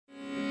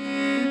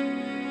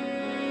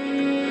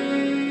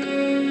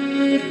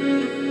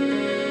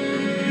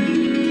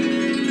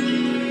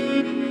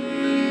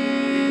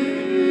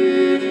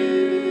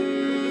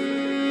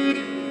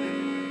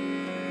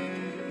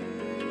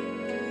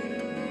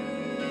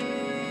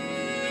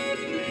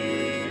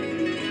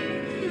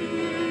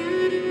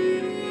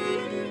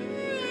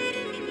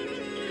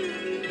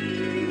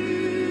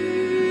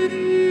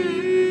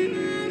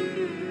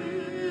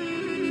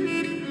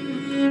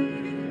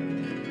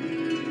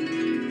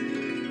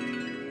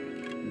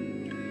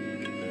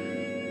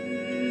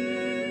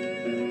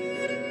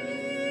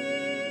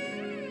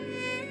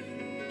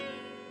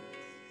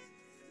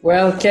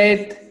Well,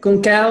 Kate,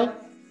 Kunkel,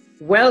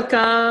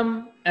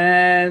 welcome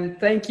and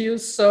thank you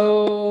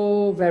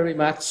so very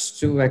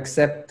much to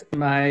accept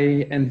my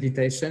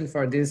invitation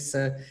for this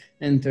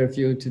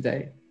interview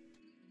today.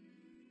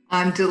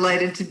 I'm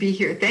delighted to be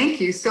here. Thank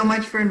you so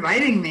much for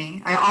inviting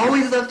me. I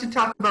always love to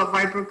talk about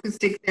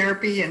vibroacoustic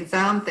therapy and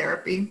sound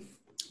therapy.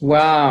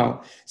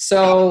 Wow.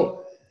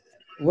 So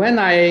when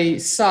I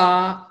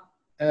saw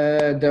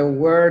the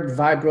word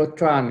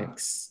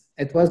vibrotronics,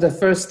 it was the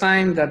first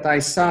time that I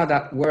saw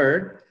that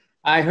word.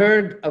 I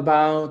heard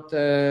about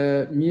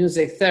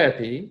music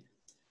therapy,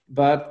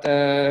 but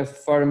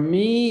for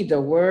me,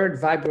 the word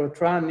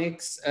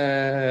vibrotronics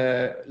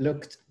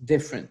looked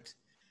different.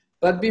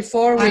 But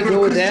before we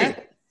go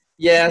there,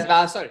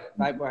 yes, sorry,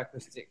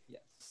 vibroacoustic,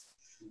 yes,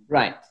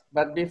 right.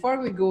 But before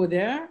we go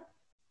there,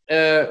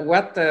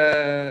 what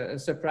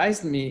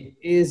surprised me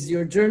is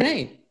your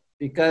journey,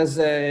 because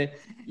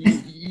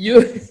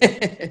you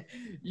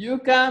you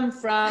come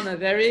from a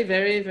very,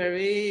 very,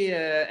 very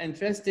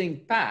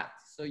interesting path.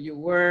 So you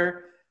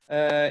were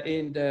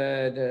in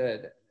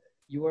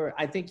you were,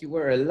 I think you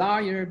were a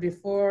lawyer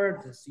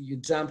before, so you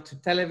jumped to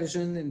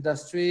television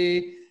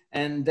industry,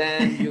 and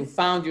then you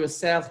found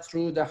yourself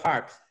through the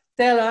HARP.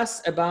 Tell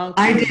us about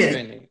your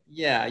journey.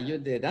 Yeah, you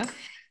did, huh?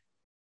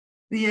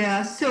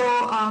 Yeah, so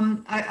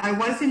I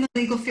was in the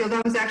legal field.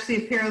 I was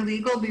actually a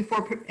paralegal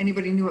before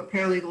anybody knew what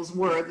paralegals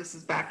were. This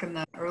is back in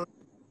the early,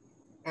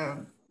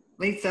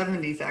 late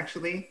 70s,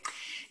 actually.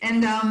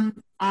 And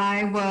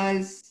I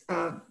was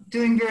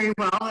doing very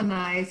well, and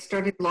I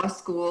started law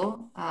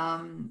school.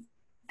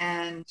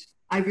 And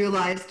I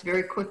realized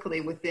very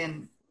quickly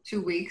within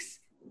 2 weeks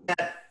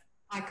that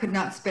I could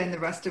not spend the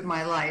rest of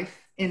my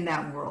life in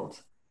that world.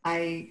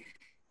 I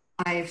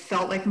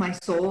felt like my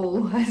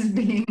soul was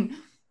being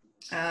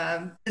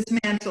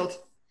dismantled.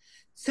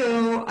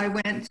 So I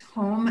went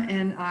home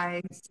and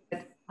I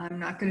said, I'm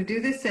not going to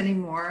do this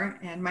anymore.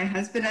 And my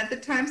husband at the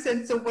time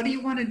said, so what do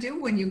you want to do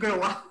when you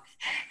grow up?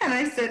 And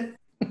I said,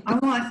 I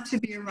want to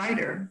be a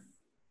writer.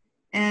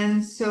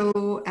 And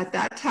so at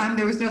that time,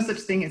 there was no such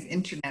thing as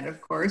internet, of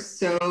course.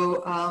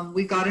 So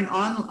we got an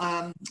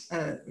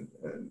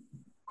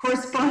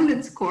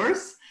correspondence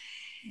course,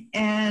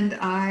 and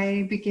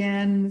I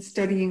began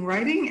studying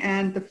writing.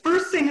 And the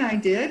first thing I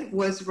did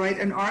was write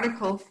an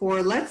article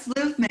for Let's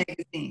Live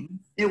magazine.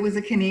 It was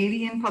a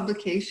Canadian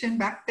publication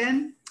back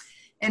then,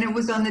 and it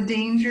was on the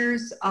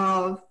dangers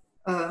of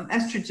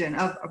estrogen,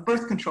 of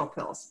birth control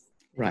pills.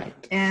 Right.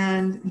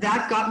 And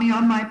that got me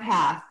on my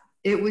path.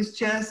 It was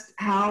just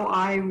how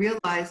I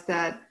realized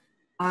that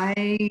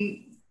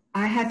I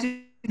had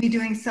to be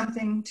doing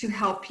something to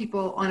help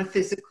people on a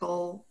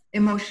physical,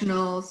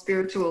 emotional,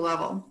 spiritual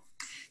level.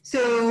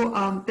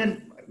 So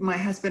then my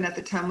husband at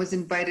the time was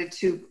invited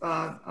to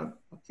a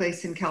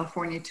place in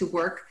California to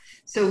work.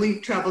 So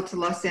we traveled to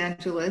Los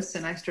Angeles,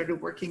 and I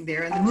started working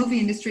there in the movie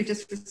industry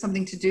just for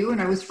something to do,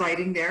 and I was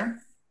writing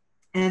there.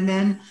 And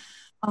then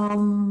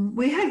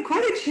we had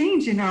quite a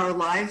change in our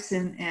lives,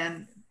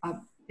 and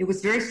it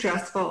was very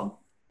stressful.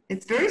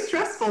 It's very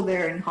stressful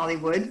there in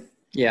Hollywood.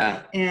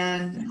 Yeah.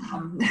 And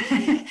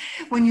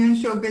when you're in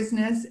show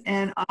business,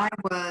 and I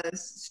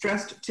was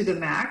stressed to the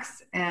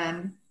max.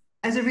 And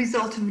as a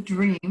result of a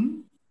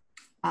dream,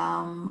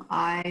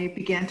 I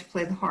began to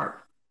play the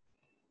harp.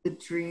 The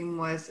dream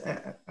was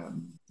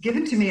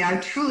given to me, I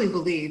truly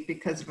believe,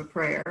 because of a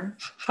prayer.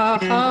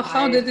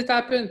 How did it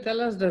happen?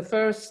 Tell us the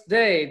first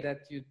day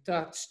that you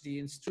touched the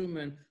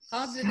instrument.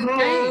 How did it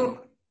came?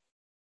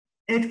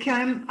 It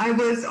came, I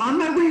was on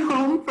my way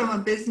home from a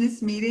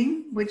business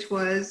meeting, which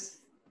was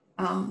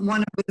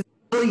one of the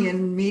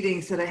million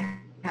meetings that I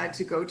had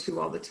to go to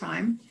all the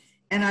time.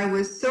 And I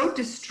was so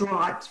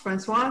distraught,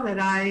 Francois, that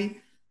I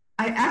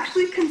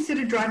actually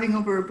considered driving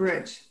over a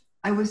bridge.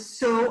 I was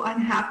so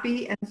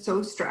unhappy and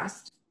so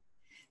stressed.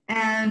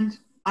 And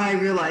I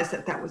realized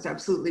that that was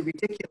absolutely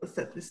ridiculous,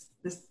 that this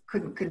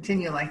couldn't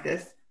continue like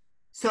this.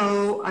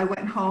 So I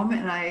went home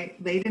and I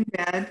laid in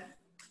bed,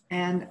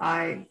 and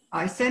I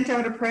sent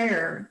out a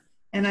prayer,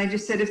 and I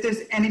just said, if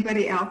there's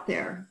anybody out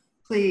there,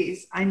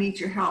 please, I need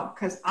your help,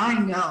 because I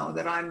know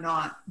that I'm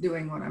not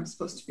doing what I'm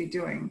supposed to be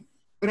doing,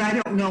 but I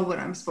don't know what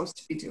I'm supposed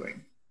to be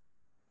doing.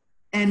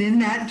 And in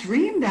that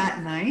dream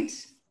that night,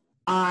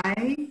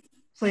 I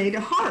played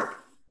a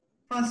harp.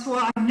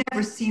 Francois, I've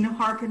never seen a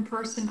harp in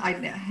person. I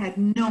had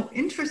no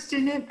interest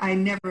in it. I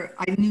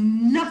knew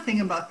nothing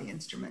about the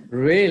instrument.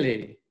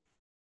 Really?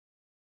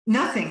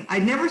 Nothing.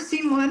 I'd never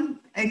seen one,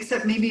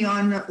 except maybe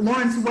on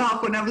Lawrence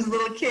Welk when I was a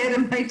little kid,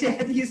 and my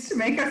dad used to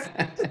make us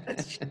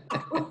that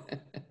show.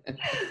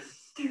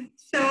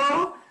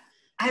 So,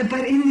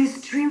 but in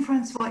this dream,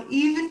 Francois,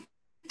 even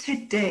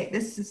today,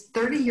 this is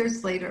 30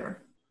 years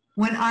later,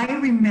 when I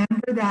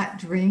remember that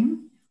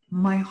dream,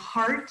 my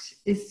heart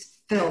is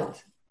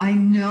filled. I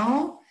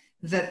know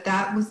that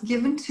that was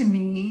given to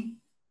me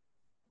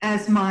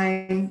as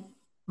my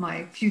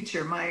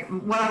future,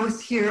 what I was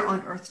here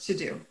on earth to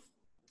do.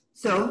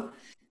 So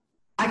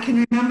I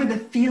can remember the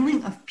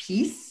feeling of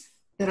peace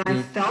that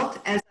I felt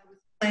as I was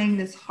playing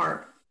this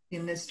harp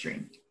in this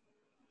dream.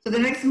 So the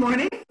next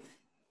morning,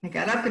 I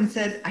got up and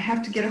said, I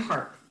have to get a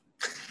harp.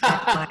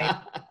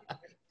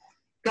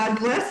 God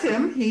bless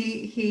him.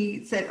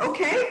 He said,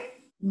 okay,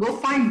 we'll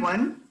find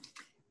one.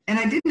 And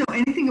I didn't know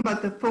anything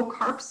about the folk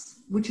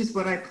harps, which is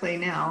what I play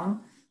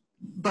now.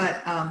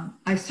 But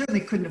I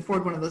certainly couldn't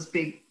afford one of those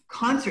big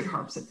concert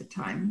harps at the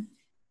time.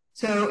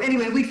 So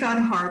anyway, we found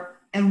a harp.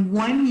 And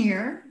 1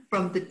 year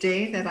from the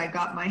day that I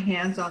got my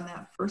hands on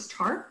that first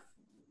harp,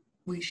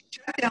 we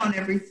shut down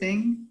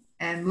everything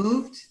and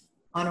moved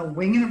on a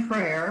wing and a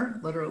prayer,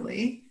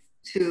 literally,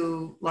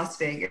 to Las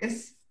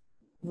Vegas.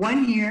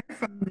 1 year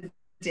from the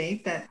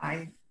date that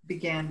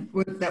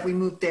we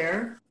moved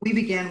there, we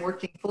began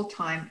working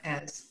full-time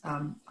as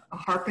a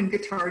harp and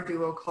guitar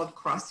duo called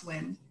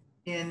Crosswind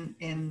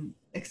in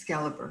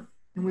Excalibur.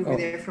 And we were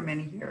there for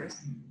many years.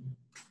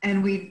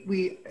 And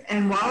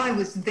and while I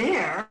was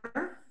there,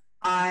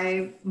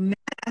 I met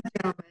a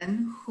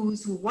gentleman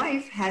whose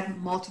wife had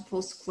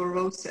multiple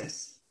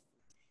sclerosis.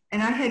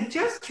 And I had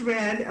just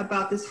read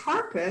about this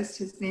harpist.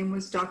 His name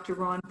was Dr.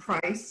 Ron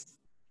Price.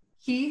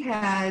 He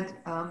had,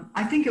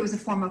 I think it was a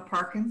form of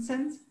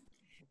Parkinson's.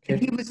 Okay.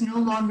 And he was no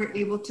longer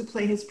able to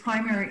play his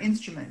primary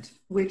instrument,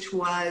 which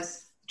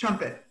was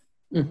trumpet.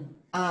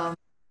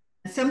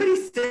 Somebody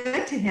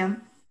said to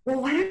him,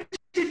 well, why don't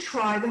you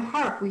try the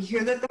harp? We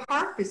hear that the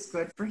harp is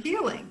good for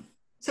healing.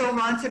 So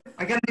Ron said,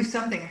 I got to do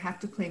something. I have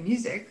to play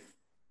music.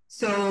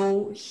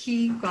 So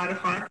he got a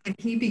harp and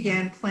he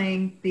began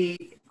playing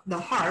the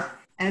harp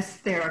as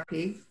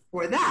therapy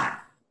for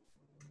that.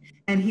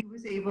 And he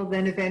was able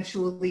then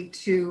eventually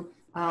to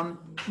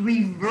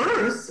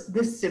reverse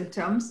the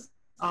symptoms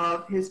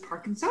of his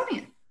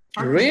Parkinsonianism.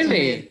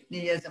 Really?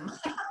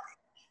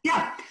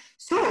 Yeah.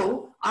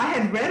 So I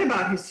had read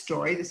about his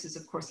story. This is,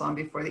 of course, long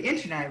before the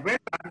internet. I read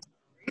about his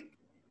story.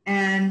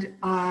 And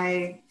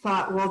I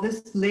thought, well,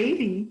 this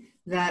lady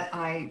that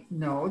I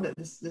know, that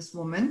this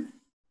woman,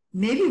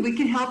 maybe we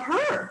can help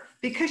her,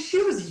 because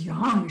she was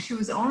young. She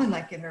was only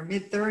like in her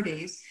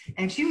mid-30s,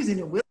 and she was in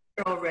a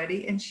wheelchair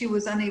already, and she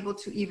was unable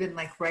to even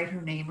like write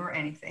her name or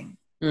anything.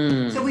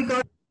 So we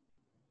go to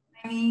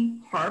a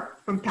tiny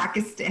harp from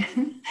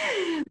Pakistan,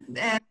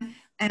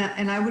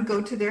 and I would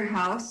go to their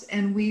house,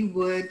 and we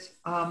would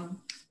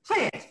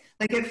play it.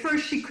 Like at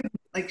first she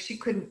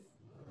couldn't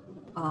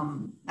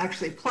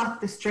actually pluck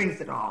the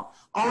strings at all.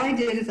 All I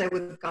did is I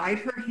would guide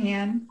her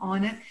hand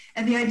on it,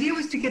 and the idea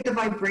was to get the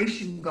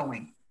vibration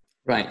going.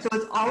 Right. So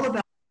it's all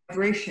about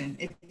vibration.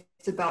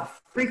 It's about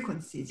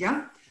frequencies,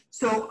 yeah?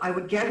 So I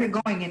would get her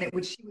going,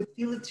 and she would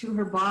feel it to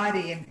her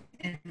body,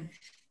 and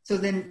so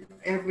then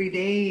every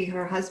day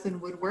her husband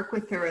would work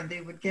with her, and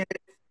they would get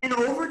it. And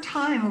over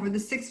time, over the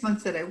 6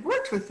 months that I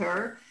worked with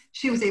her,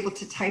 she was able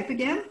to type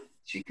again.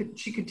 She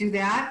could do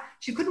that.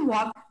 She couldn't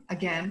walk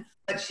again,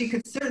 but she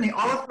could certainly,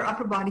 all of her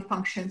upper body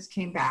functions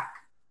came back.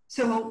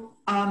 So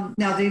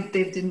now they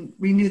didn't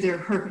renew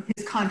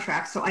his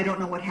contract, so I don't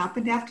know what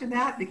happened after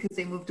that because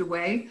they moved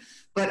away.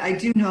 But I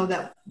do know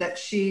that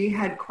she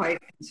had quite,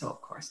 and so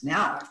of course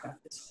now I've got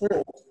this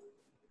whole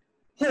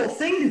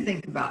thing to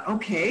think about.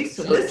 Okay,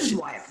 so this is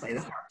why I play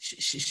the harp.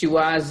 She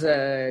was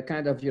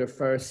kind of your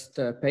first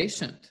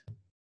patient.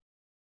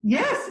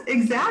 Yes,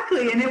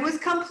 exactly. And it was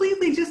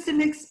completely just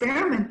an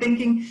experiment,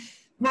 thinking,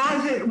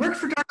 well, if it worked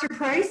for Dr.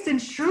 Price, then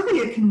surely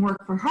it can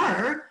work for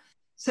her.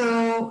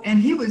 So,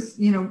 and he was,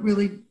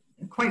 really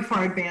quite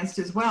far advanced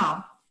as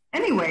well.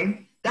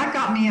 Anyway, that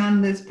got me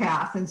on this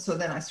path. And so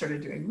then I started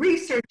doing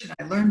research, and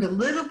I learned a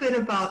little bit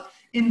about,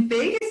 in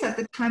Vegas at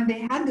the time,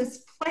 they had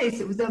this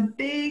place. It was a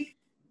big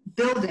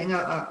building,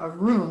 a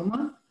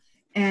room,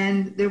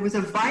 and there was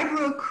a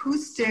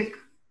vibroacoustic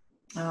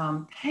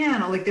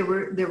panel. Like there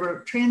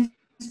were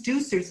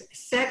transducers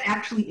set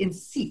actually in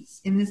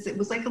seats in this. It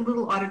was like a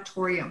little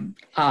auditorium,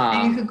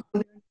 and you could go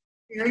there and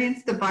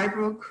experience the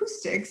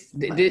vibroacoustics.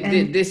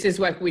 This is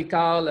what we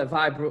call a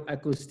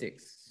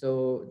vibroacoustics.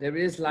 So there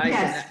is like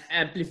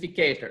an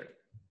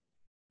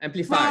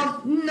amplifier.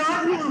 Well,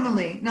 not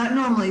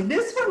normally.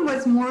 This one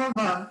was more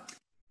of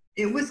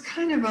it was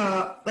kind of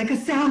like a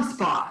sound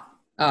spa.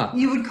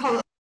 You would call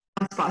it a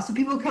sound spa. So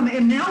people come in,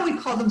 and now we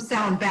call them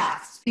sound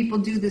baths. People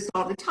do this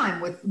all the time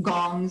with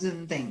gongs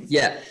and things.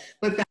 Yeah.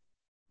 But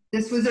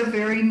this was a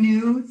very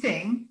new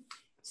thing.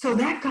 So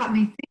that got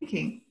me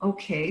thinking,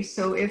 okay,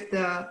 so if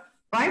the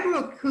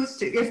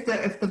vibroacoustic,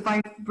 if the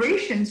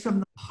vibrations from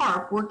the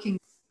harp working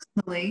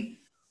personally,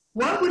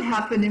 what would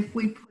happen if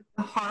we put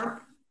the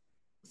harp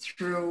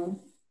through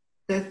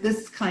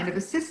this kind of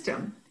a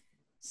system?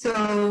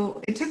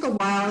 So it took a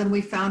while, and we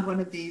found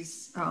one of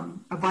these,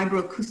 a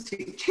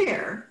vibroacoustic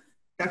chair.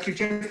 Dr.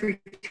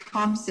 Jeffrey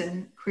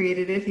Thompson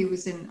created it. He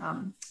was in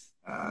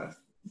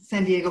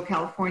San Diego,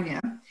 California.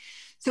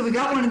 So we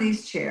got one of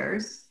these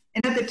chairs.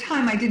 And at the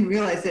time, I didn't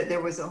realize that there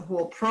was a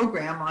whole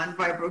program on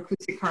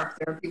vibroacoustic harp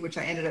therapy, which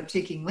I ended up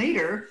taking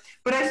later.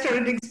 But I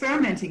started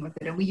experimenting with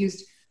it, and we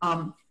used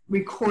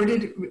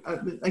recordings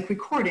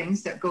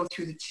that go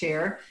through the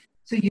chair.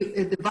 So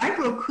the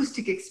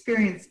vibroacoustic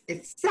experience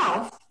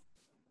itself,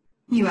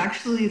 you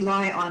actually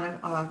lie on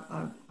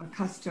a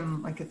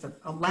custom, like it's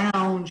a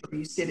lounge, or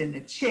you sit in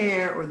a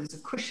chair, or there's a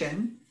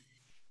cushion.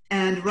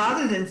 And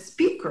rather than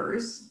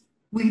speakers,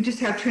 we just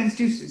have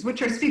transducers,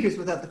 which are speakers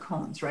without the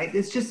cones, right?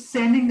 It's just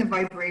sending the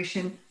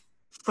vibration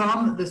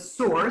from the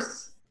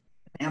source,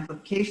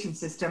 amplification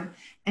system,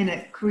 and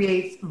it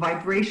creates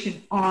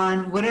vibration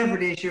on whatever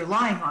it is you're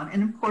lying on.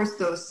 And of course,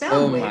 those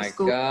sound waves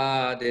go. Oh my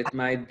God, it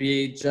might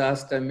be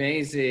just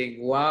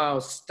amazing. Wow,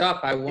 stop.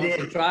 I want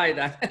to try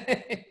that.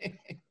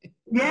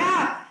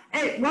 Yeah.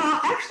 Well,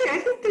 actually, I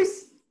think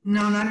there's,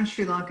 no, not in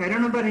Sri Lanka. I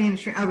don't know about any in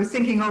Sri I was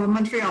thinking, oh,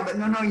 Montreal, but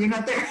no, you're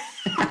not there.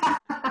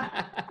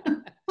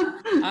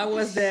 I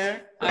was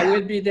there. I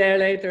will be there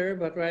later,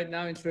 but right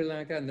now in Sri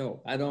Lanka,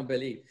 no, I don't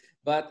believe.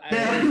 But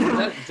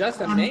it's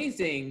just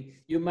amazing.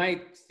 You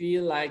might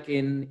feel like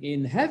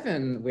in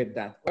heaven with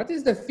that. What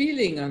is the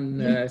feeling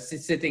on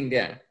sitting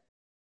there?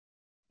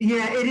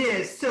 Yeah, it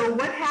is. So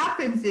what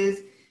happens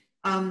is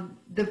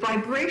the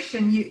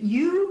vibration,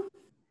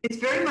 it's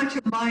very much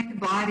a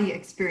mind-body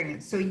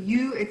experience. So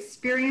you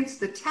experience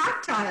the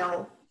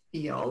tactile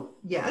feel,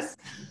 yes.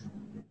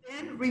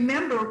 And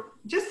remember,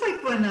 just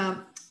like when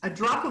a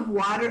drop of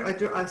water,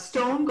 a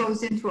stone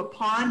goes into a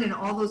pond and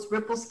all those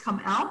ripples come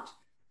out,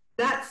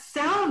 that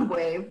sound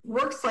wave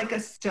works like a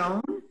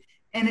stone,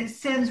 and it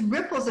sends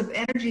ripples of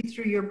energy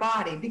through your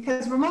body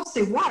because we're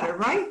mostly water,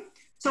 right?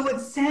 So it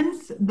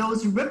sends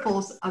those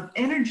ripples of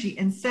energy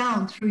and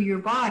sound through your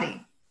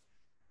body.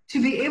 To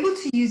be able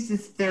to use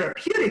this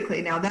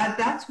therapeutically, now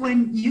that's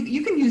when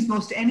you can use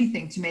most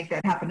anything to make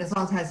that happen, as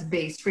long as it has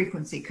bass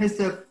frequency, because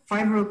the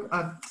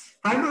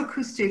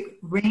vibroacoustic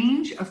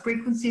range of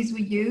frequencies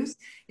we use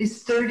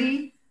is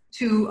 30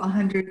 to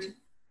 100,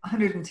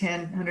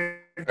 110,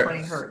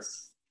 120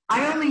 hertz.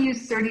 I only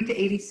use 30 to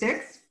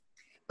 86,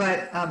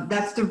 but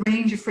that's the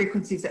range of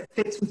frequencies that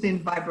fits within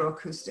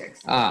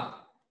vibroacoustics.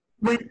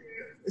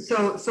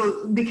 So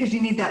because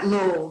you need that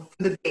low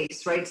for the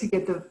bass, right, to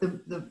get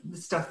the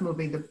stuff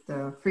moving,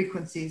 the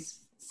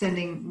frequencies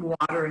sending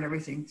water and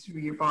everything through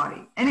your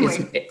body.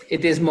 Anyway,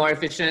 it is more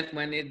efficient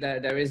when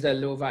there is a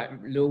low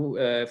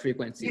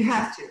frequency. You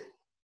have to.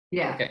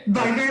 Yeah. Okay.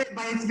 By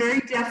its very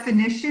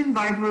definition,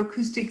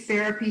 vibroacoustic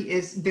therapy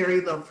is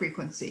very low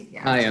frequency.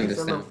 Yeah. I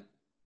understand.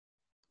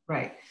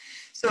 Right.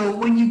 So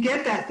when you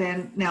get that,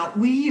 then now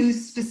we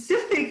use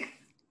specific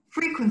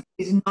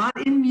frequencies, not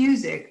in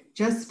music,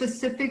 just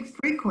specific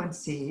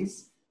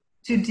frequencies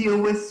to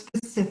deal with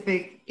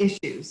specific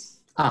issues.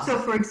 So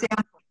for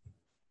example,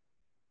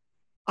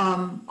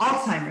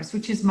 Alzheimer's,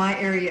 which is my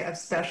area of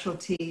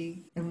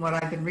specialty and what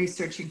I've been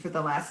researching for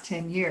the last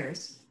 10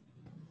 years,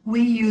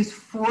 we use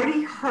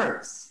 40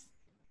 hertz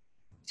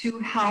to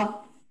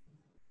help.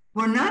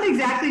 We're not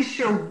exactly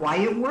sure why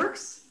it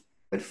works,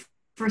 but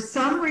for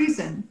some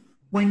reason,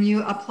 when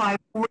you apply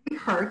 40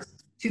 hertz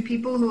to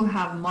people who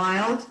have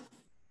mild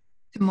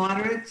to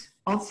moderate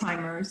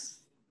Alzheimer's,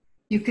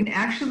 you can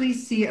actually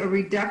see a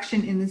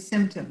reduction in the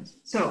symptoms.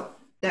 So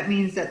that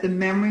means that the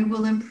memory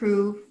will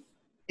improve,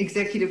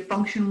 executive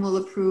function will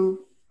improve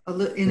a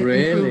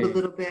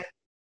little bit.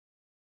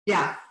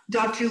 Yeah,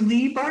 Dr.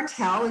 Lee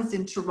Bartel is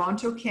in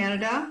Toronto,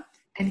 Canada,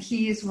 and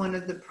he is one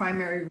of the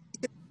primary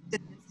researchers in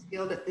this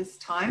field at this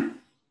time.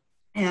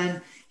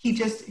 And he's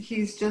just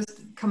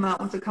come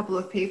out with a couple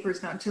of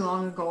papers not too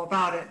long ago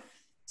about it.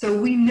 So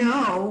we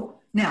know,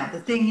 now the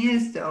thing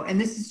is though, and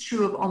this is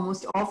true of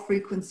almost all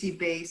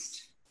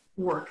frequency-based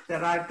work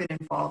that I've been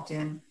involved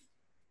in,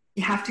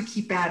 you have to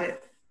keep at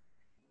it.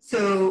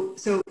 So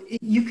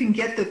you can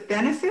get the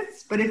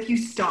benefits, but if you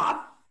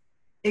stop,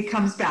 it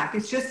comes back.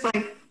 It's just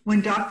like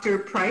when Dr.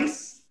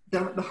 Price, the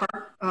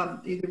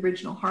HARP, the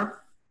original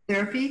HARP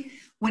therapy,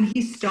 when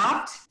he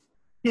stopped,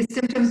 his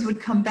symptoms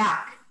would come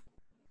back.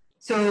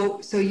 So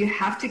you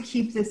have to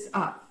keep this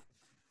up.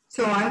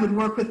 So I would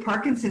work with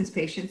Parkinson's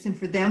patients, and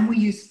for them we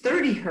use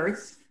 30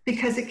 hertz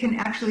because it can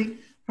actually,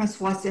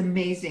 what's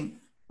amazing,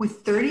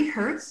 with 30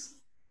 hertz,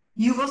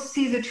 you will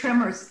see the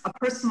tremors. A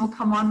person will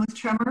come on with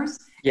tremors,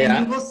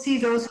 and you will see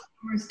those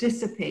tremors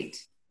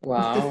dissipate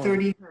with the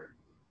 30 hertz.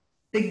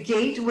 The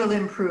gait will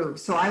improve.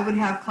 So I would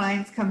have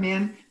clients come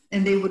in,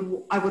 and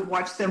I would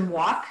watch them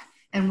walk,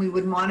 and we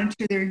would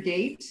monitor their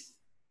gait.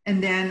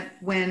 And then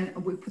when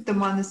we put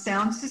them on the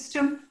sound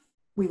system,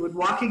 we would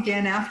walk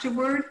again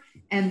afterward,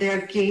 and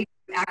their gait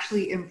would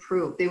actually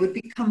improve. They would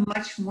become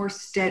much more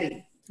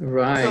steady.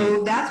 Right.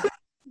 So that's what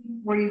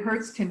 40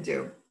 hertz can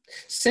do.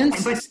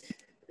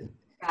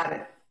 Got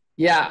it.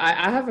 Yeah,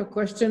 I have a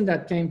question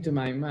that came to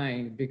my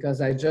mind because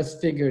I just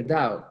figured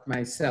out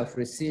myself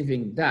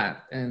receiving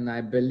that, and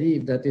I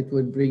believe that it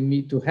would bring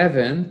me to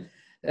heaven.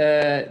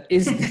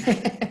 Is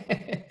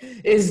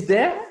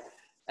there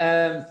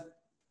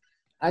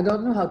I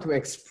don't know how to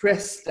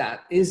express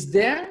that. Is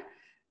there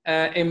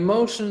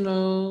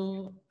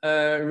emotional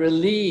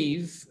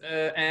relief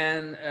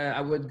and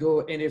I would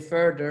go any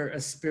further,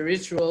 a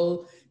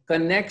spiritual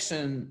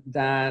connection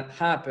that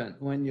happen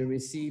when you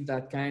receive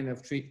that kind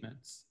of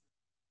treatments?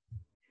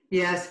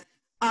 Yes,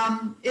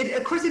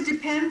 of course it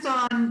depends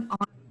on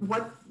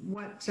what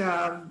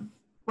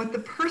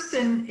the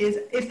person is,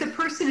 if the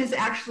person is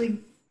actually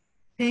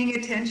paying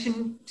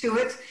attention to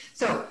it.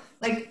 So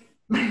like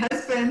my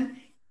husband,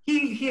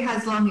 he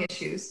has lung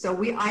issues. So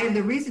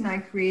the reason I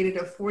created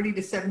a 40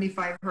 to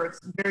 75 hertz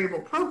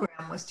variable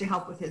program was to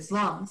help with his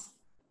lungs.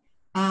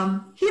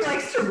 He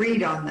likes to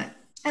read on that,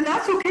 and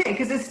that's okay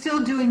because it's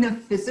still doing the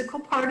physical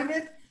part of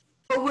it,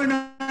 but we're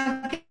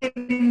not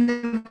getting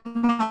the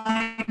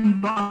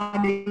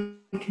mind-body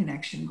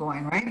connection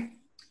going, right?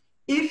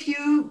 If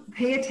you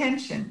pay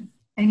attention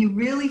and you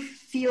really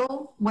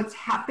feel what's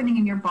happening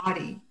in your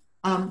body,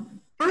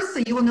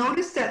 firstly, you will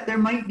notice that there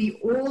might be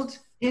old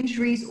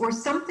injuries or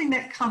something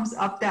that comes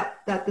up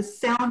that the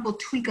sound will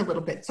tweak a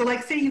little bit. So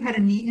like say you had a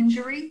knee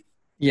injury,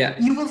 Yeah.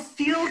 you will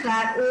feel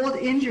that old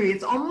injury.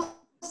 It's almost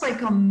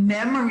like a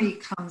memory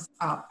comes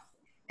up.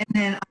 And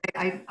then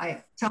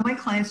I tell my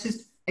clients,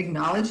 just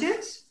acknowledge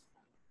it,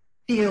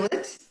 feel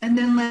it, and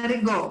then let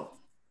it go.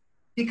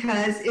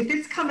 Because if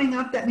it's coming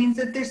up, that means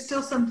that there's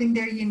still something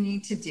there you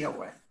need to deal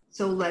with.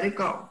 So let it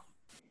go.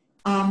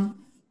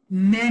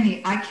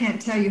 I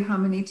can't tell you how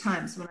many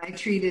times when I've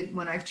treated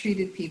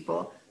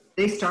people,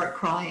 they start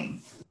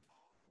crying.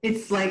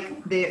 It's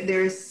like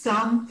there's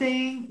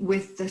something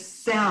with the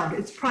sound.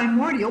 It's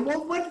primordial.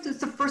 Well, what is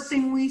the first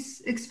thing we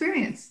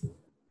experience?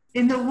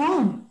 In the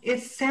womb,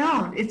 it's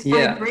sound, it's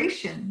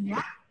vibration.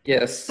 Yeah.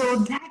 Yes. So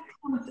that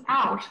comes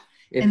out.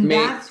 It and may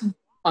that's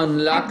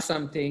unlock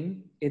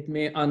something. It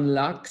may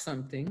unlock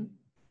something.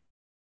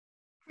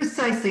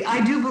 Precisely. I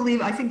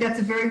think that's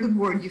a very good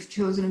word. You've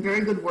chosen a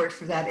very good word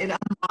for that. It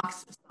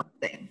unlocks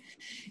something.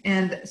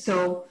 And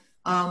so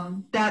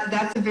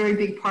that's a very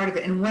big part of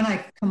it. And when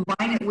I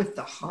combine it with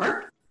the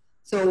HARP,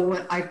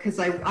 so because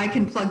I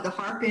can plug the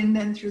HARP in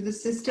then through the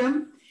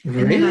system,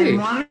 and then I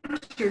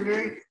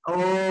monitor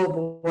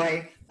oh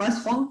boy,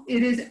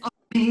 it is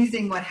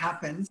amazing what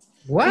happens.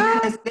 Wow.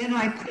 Because then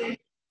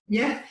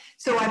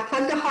so I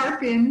plug the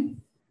HARP in,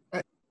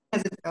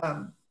 has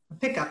a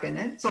pickup in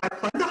it. So I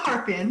plug the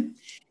HARP in,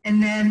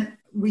 and then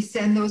we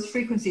send those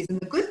frequencies. And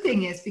the good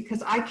thing is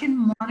because I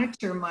can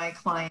monitor my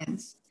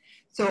clients.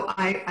 So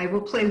I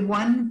will play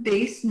one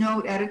bass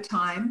note at a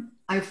time.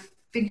 I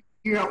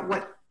figure out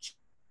what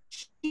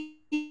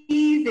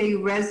key they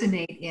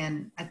resonate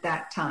in at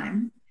that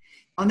time.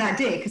 On that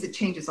day, because it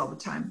changes all the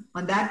time.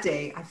 On that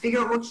day, I figure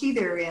out what key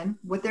they're in,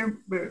 what they're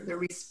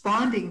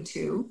responding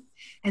to,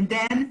 and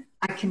then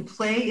I can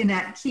play in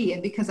that key.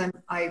 And because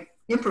I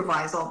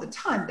improvise all the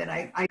time, then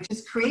I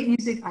just create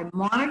music. I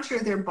monitor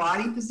their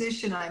body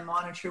position. I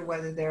monitor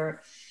whether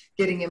they're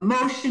getting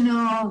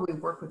emotional. We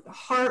work with the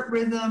heart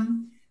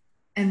rhythm.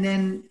 And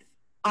then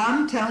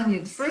I'm telling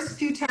you, the first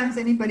few times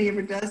anybody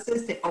ever does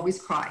this, they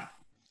always cry.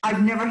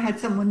 I've never had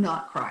someone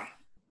not cry.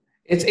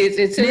 It's a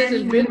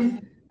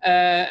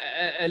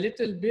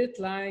little bit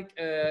like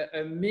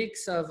a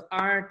mix of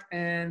art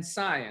and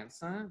science,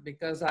 huh?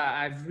 Because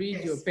I've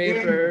read your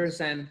papers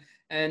and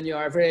you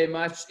are very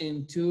much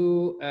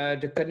into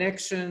the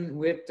connection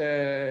with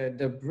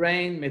the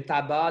brain,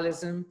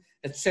 metabolism,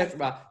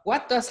 etc.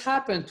 What does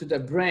happen to the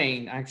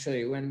brain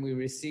actually when we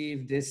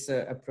receive this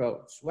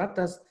approach? What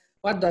does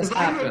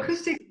happen?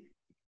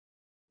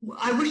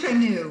 I wish I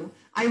knew.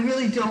 I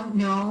really don't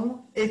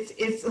know.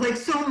 It's like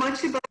so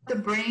much about the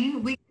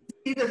brain. We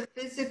see the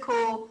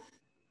physical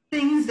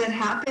things that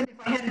happen. If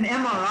I had an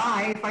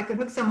MRI, if I could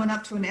hook someone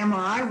up to an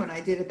MRI when I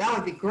did it, that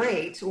would be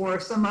great,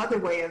 or some other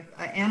way of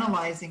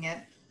analyzing it.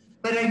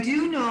 But I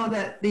do know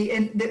that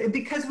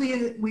because we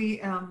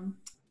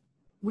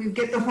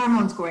get the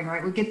hormones going,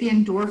 right? We get the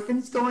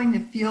endorphins going,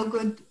 the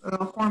feel-good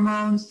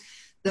hormones,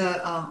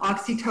 the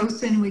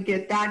oxytocin, we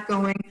get that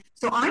going.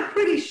 So I'm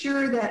pretty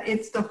sure that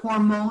it's the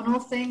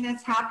hormonal thing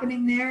that's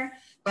happening there,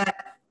 but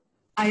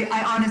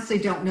I honestly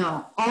don't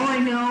know. All I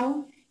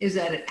know is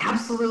that it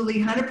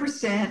absolutely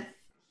 100%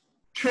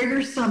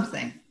 triggers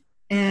something.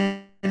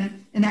 And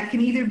that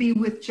can either be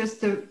with just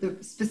the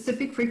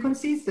specific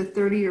frequencies, the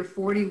 30 or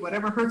 40,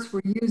 whatever hertz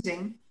we're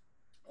using,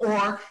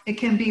 or it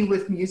can be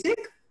with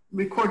music,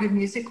 recorded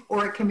music,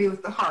 or it can be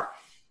with the HARP.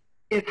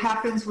 It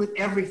happens with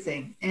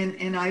everything.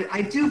 And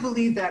I do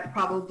believe that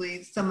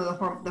probably some of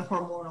the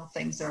hormonal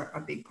things are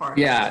a big part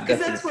of it. Because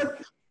that's what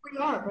we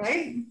are,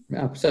 right?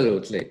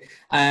 Absolutely.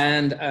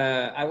 And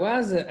I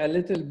was a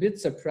little bit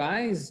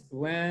surprised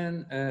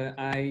when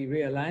I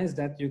realized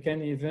that you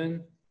can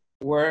even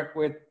work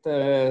with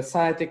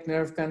sciatic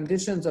nerve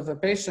conditions of a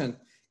patient.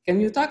 Can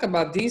you talk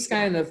about these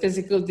kind of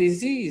physical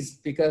disease,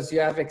 because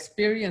you have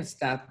experienced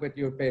that with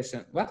your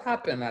patient? What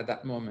happened at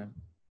that moment?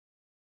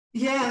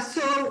 Yeah,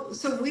 so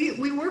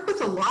we work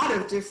with a lot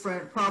of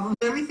different problems,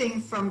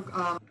 everything from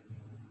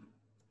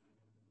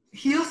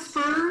heel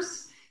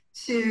spurs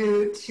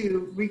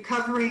to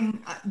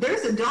recovering.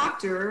 There's a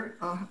doctor,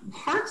 a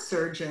heart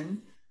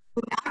surgeon,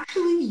 who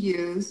actually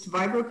used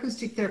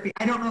vibroacoustic therapy.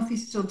 I don't know if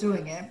he's still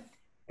doing it.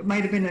 It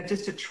might have been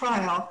just a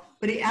trial,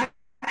 but he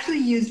actually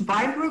used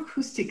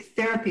vibroacoustic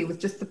therapy with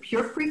just the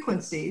pure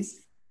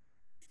frequencies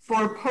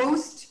for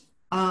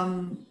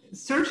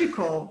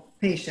post-surgical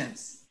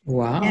patients.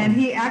 Wow. And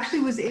he actually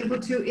was able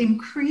to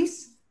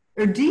increase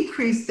or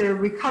decrease their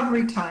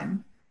recovery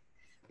time,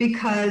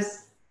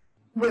 because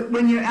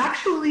when you're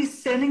actually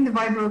sending the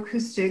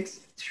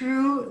vibroacoustics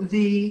through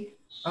the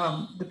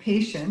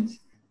patient,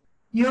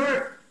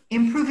 you're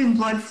improving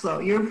blood flow,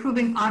 you're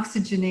improving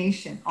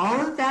oxygenation. All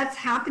of that's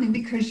happening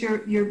because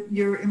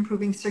you're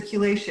improving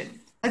circulation.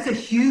 That's a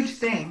huge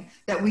thing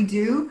that we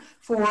do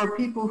for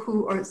people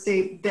who are,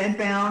 say,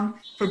 bedbound,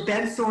 for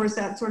bed sores,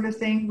 that sort of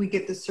thing. We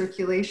get the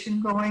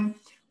circulation going.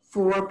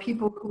 For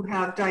people who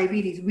have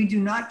diabetes, we do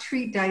not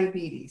treat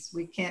diabetes.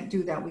 We can't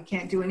do that. We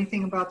can't do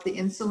anything about the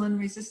insulin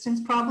resistance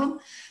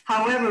problem.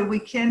 However, we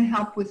can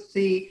help with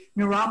the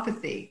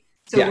neuropathy.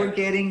 So we're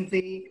getting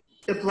the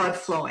blood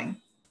flowing.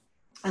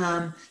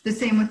 The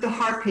same with the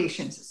heart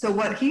patients. So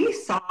what he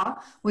saw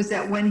was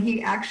that when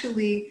he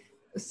actually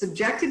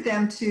subjected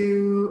them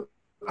to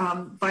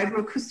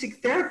vibroacoustic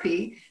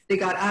therapy, they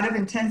got out of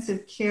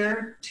intensive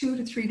care 2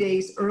 to 3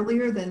 days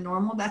earlier than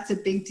normal. That's a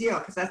big deal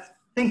because I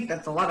think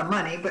that's a lot of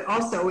money, but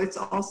also it's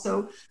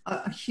also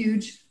a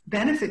huge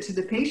benefit to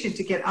the patient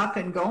to get up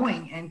and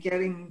going and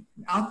getting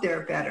out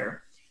there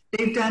better.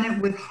 They've done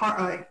it with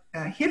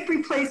hip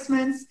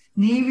replacements,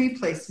 knee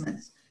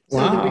replacements. So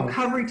the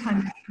recovery time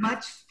is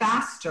much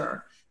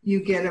faster.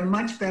 You get a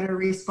much better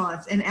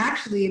response. And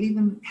actually, it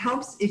even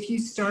helps if you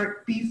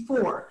start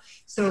before.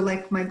 So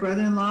like my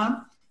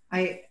brother-in-law,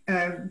 we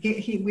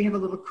have a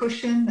little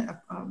cushion,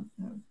 a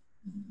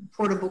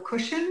portable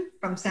cushion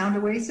from Sound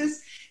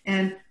Oasis.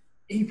 And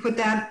he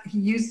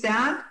used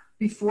that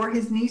before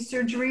his knee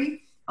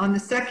surgery. On the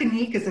second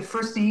knee, because the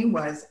first knee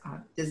was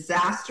a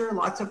disaster,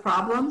 lots of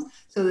problems.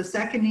 So the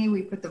second knee,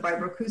 we put the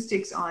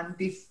vibroacoustics on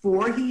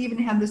before he even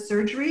had the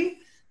surgery.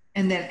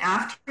 And then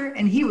after,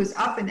 and he was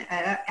up and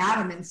at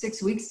him in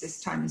 6 weeks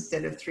this time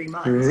instead of 3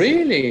 months.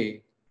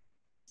 Really?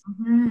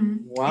 Mm-hmm.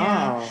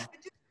 Wow. Yeah.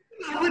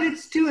 Just what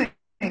it's doing.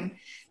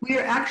 We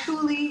are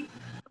actually,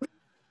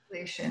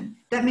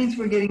 that means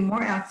we're getting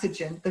more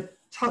oxygen. The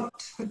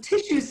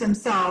tissues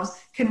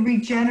themselves can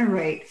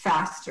regenerate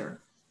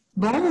faster.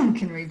 Bone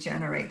can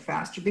regenerate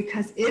faster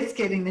because it's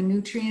getting the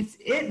nutrients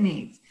it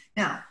needs.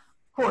 Now,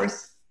 of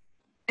course,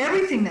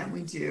 everything that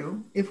we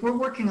do, if we're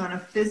working on a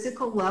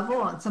physical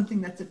level, on something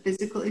that's a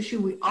physical issue,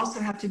 we also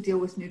have to deal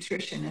with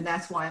nutrition. And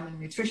that's why I'm a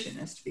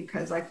nutritionist,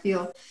 because I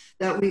feel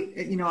that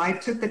I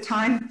took the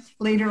time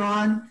later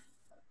on.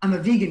 I'm a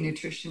vegan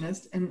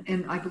nutritionist,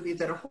 and I believe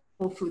that a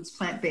whole foods,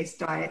 plant-based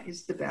diet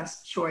is the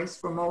best choice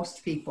for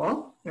most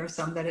people. There are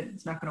some that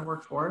it's not going to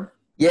work for.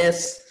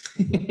 Yes.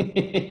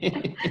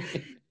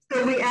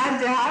 So we add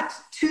that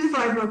to the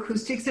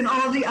vibroacoustics and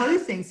all the other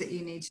things that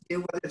you need to do,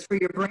 whether it's for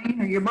your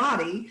brain or your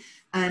body.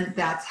 And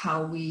that's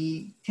how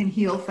we can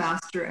heal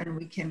faster, and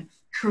we can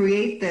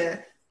create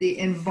the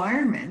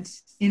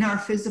environment in our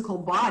physical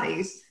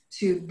bodies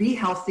to be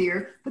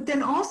healthier. But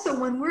then also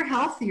when we're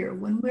healthier,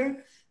 when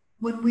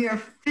we are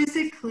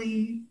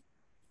physically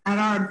at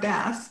our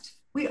best,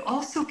 we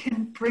also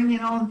can bring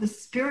in all of the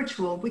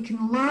spiritual. We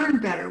can learn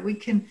better. We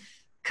can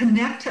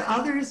connect to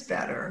others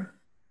better.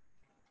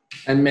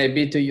 And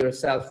maybe to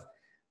yourself.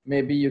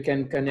 Maybe you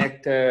can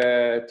connect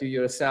to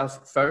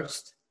yourself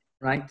first,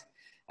 right?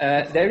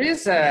 There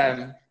is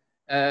an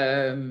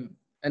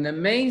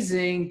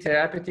amazing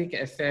therapeutic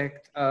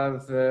effect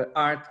of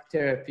art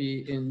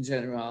therapy in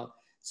general.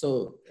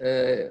 So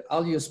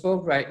all you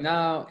spoke right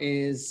now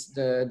is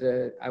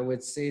I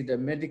would say the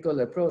medical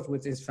approach,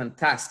 which is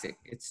fantastic.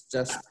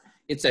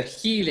 It's a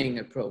healing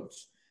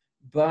approach.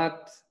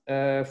 But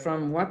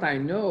from what I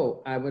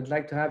know, I would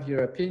like to have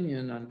your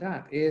opinion on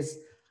that, is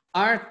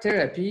art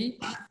therapy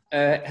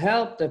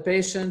help the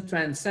patient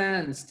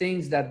transcend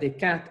things that they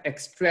can't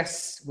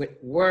express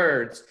with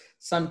words,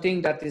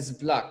 something that is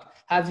blocked.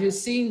 Have you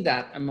seen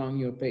that among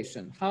your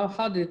patients? How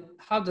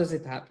does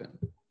it happen?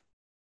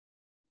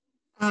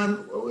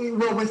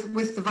 Well,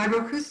 with the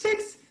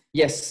vibroacoustics?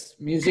 Yes,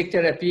 music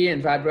therapy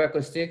and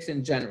vibroacoustics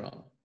in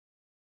general.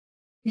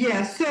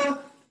 Yeah, so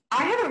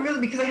I haven't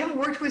really, because I haven't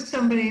worked with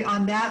somebody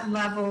on that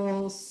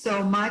level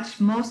so much.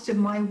 Most of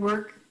my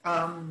work,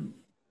 when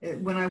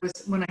I had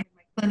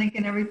my clinic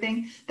and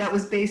everything, that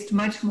was based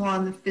much more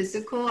on the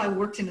physical. I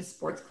worked in a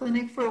sports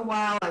clinic for a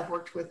while. I've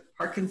worked with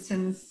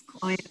Parkinson's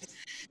clients.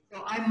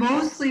 So I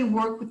mostly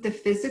work with the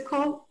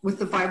physical, with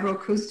the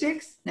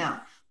vibroacoustics.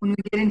 Now, when we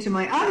get into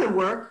my other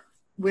work,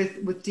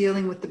 with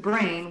dealing with the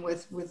brain,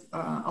 with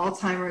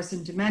Alzheimer's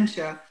and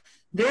dementia,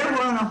 there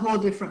we're on a whole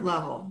different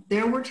level.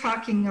 There we're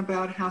talking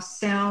about how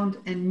sound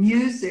and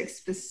music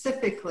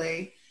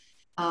specifically,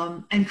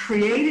 and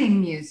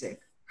creating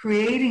music,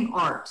 creating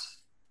art.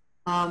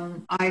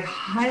 I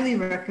highly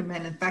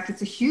recommend, in fact,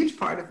 it's a huge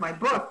part of my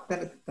book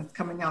that's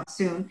coming out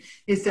soon,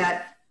 is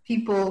that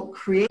people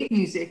create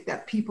music,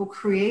 that people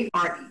create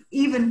art,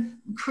 even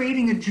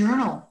creating a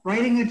journal,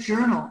 writing a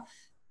journal,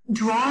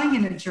 drawing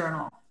in a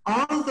journal.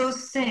 All of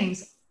those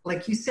things,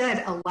 like you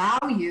said, allow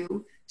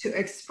you to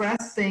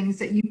express things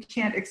that you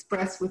can't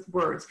express with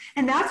words.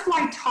 And that's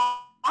why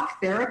talk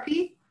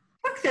therapy's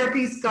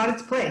got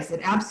its place.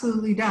 It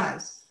absolutely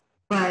does.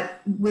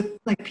 But with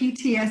like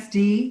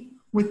PTSD,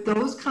 with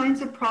those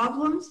kinds of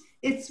problems,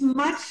 it's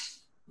much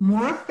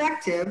more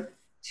effective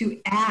to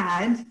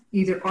add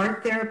either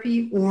art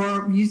therapy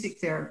or music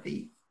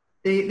therapy.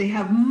 They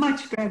have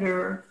much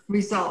better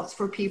results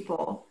for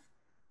people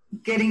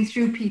getting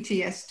through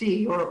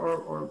PTSD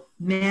or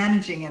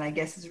managing it, I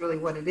guess is really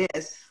what it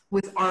is,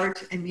 with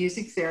art and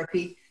music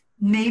therapy,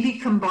 maybe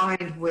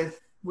combined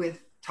with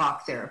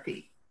talk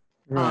therapy.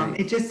 Right.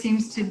 It just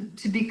seems to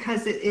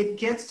because it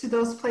gets to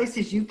those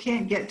places you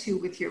can't get to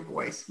with your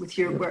voice, with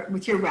your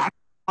rational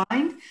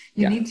mind.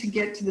 You need to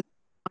get to the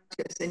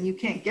subconscious, and you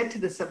can't get to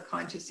the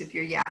subconscious if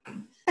you're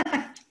yapping.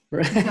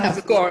 Right.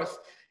 Of course,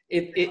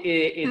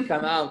 it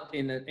come out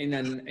in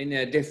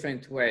a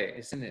different way,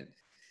 isn't it?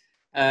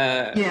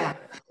 Yeah.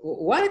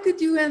 Why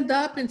did you end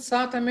up in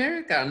South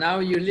America? Now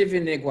you live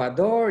in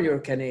Ecuador, you're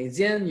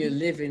Canadian, you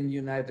live in the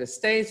United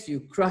States, you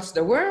cross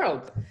the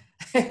world.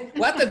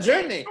 What a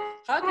journey.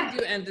 How did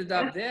you ended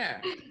up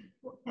there?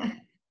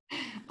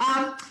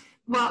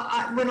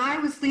 When I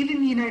was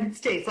leaving the United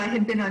States, I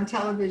had been on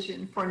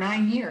television for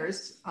 9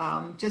 years,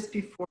 just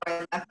before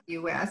I left the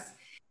US.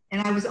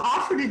 And I was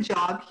offered a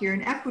job here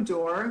in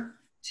Ecuador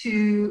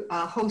to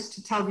host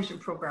a television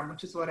program,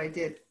 which is what I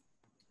did.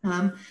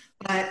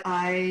 But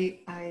I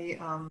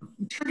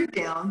turned it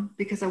down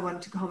because I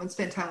wanted to go home and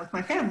spend time with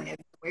my family. I'd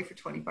been away for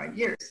 25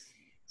 years.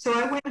 So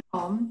I went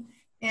home,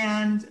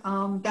 and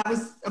that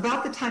was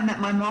about the time that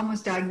my mom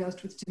was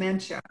diagnosed with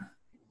dementia.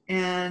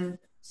 And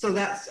so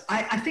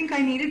I think I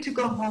needed to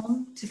go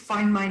home to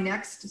find my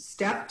next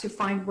step, to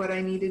find what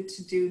I needed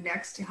to do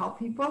next to help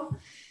people.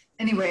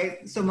 Anyway,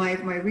 so my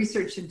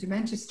research in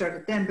dementia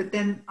started then, but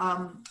then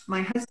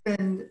my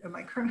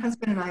current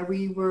husband and I,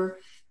 we were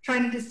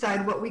trying to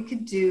decide what we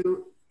could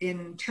do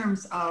in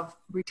terms of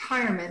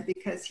retirement,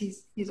 because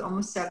he's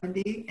almost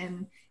 70,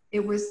 and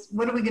it was,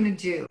 what are we going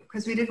to do?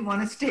 Because we didn't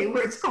want to stay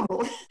where it's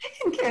cold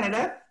in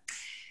Canada.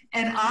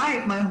 And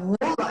my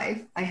whole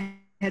life, I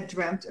had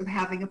dreamt of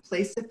having a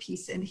place of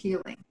peace and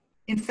healing.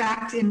 In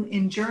fact,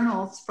 in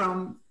journals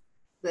from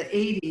the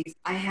 80s,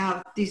 I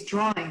have these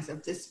drawings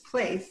of this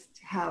place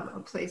to have a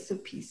place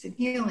of peace and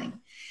healing.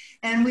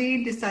 And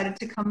we decided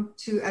to come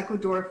to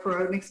Ecuador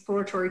for an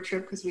exploratory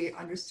trip because we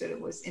understood it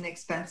was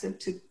inexpensive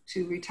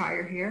to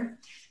retire here.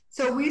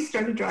 So we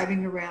started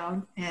driving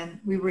around, and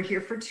we were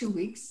here for 2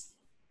 weeks.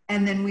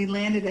 And then we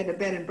landed at a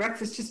bed and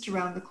breakfast just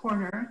around the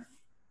corner.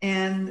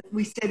 And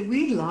we said,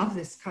 we love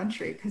this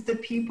country because the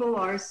people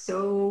are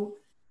so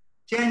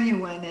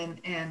genuine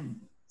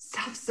and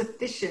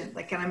self-sufficient.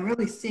 And I'm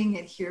really seeing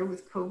it here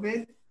with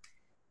COVID.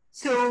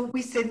 So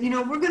we said,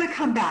 we're going to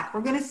come back.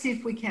 We're going to see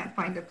if we can't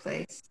find a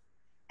place.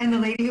 And the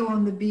lady who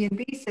owned the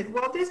B&B said,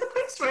 well, there's a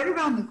place right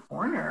around the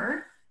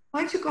corner.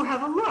 Why don't you go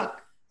have a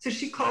look? So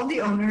she called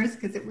the owners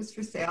because it was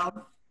for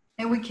sale.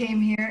 And we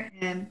came here,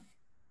 and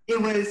it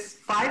was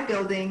 5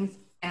 buildings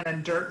and a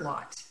dirt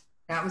lot.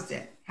 That was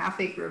it,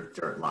 half-acre of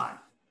dirt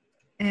lot.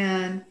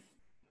 And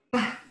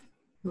it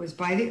was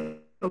by the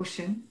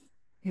ocean.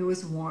 It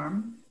was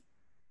warm.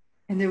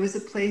 And there was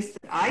a place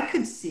that I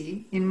could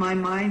see in my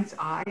mind's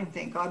eye, and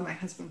thank God my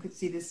husband could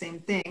see the same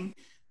thing.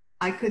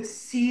 I could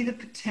see the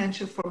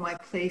potential for my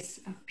place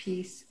of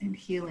peace and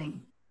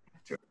healing.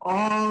 After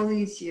all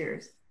these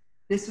years,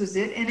 this was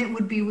it, and it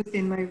would be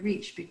within my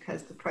reach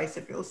because the price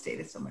of real estate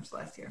is so much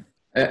less here.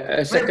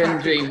 A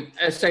second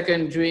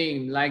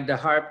dream, like the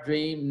HARP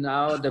dream,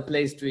 now the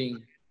place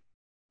dream.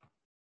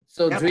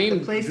 So yep,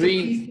 dream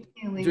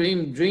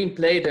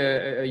played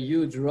a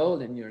huge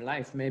role in your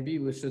life. Maybe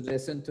we should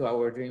listen to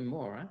our dream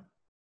more, huh?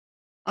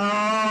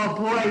 Oh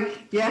boy,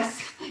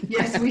 yes,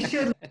 we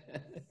should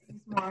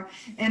more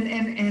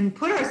and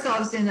put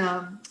ourselves in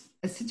a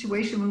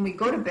situation when we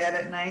go to bed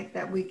at night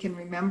that we can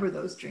remember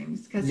those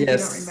dreams, because if you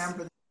don't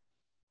remember them,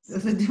 it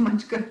doesn't do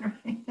much good,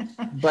 right?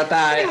 But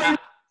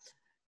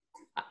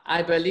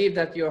I believe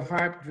that your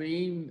HARP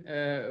dream,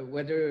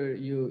 whether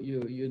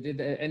you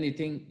did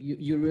anything,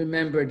 you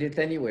remembered it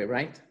anyway,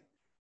 right?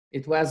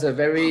 It was a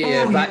very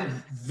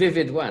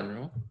vivid one,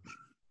 no?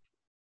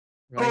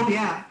 Right? Oh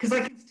yeah, because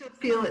I can still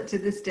feel it to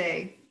this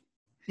day.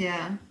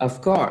 Yeah.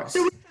 Of course.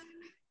 So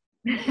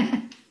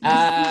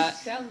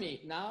tell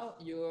me, now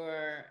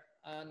you're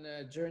on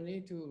a journey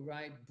to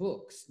write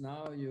books.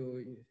 Now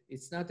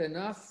it's not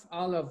enough.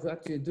 All of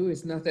what you do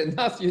is not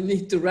enough. You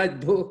need to write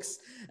books,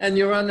 and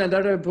you're on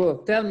another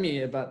book. Tell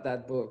me about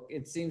that book.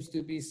 It seems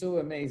to be so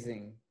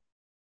amazing.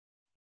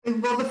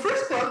 Well, the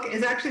first book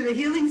is actually The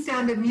Healing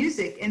Sound of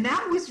Music, and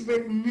that was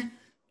written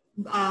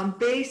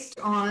based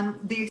on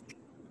the experience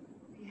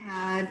we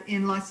had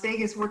in Las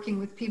Vegas, working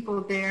with people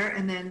there,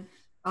 and then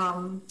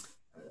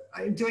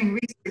doing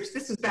research.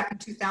 This was back in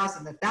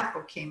 2000 that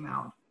book came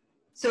out.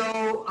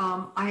 So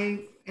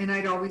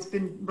I'd always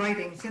been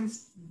writing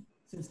since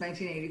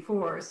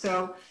 1984.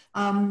 So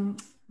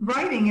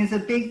writing is a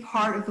big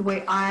part of the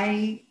way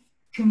I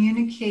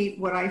communicate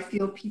what I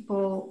feel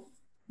people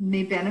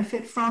may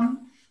benefit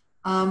from.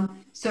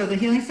 So The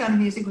Healing Sound of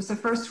Music was the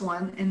first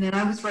one. And then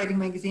I was writing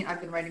magazine.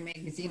 I've been writing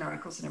magazine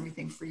articles and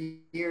everything for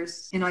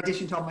years, in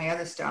addition to all my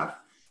other stuff.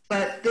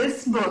 But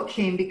this book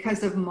came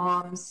because of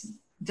Mom's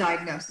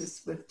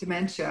diagnosis with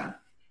dementia.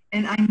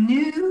 And I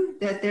knew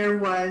that there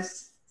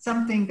was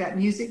something that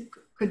music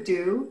could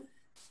do.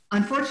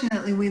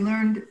 Unfortunately, we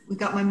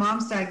got my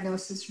mom's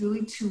diagnosis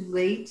really too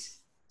late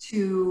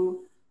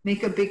to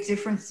make a big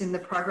difference in the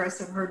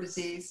progress of her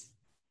disease.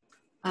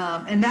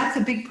 And that's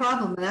a big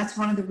problem. And that's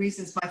one of the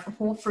reasons my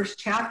whole first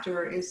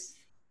chapter is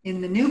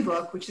in the new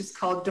book, which is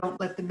called Don't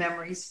Let the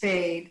Memories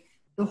Fade.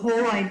 The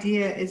whole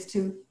idea is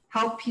to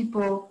help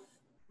people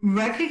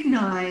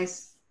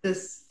recognize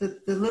this, the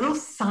little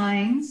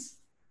signs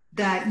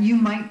that you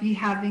might be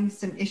having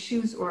some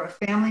issues or a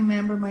family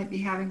member might be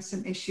having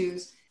some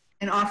issues,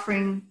 and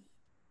offering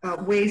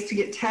ways to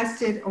get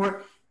tested,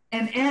 or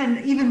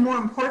and even more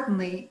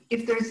importantly,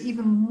 if there's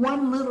even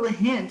one little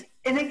hint,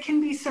 and it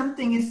can be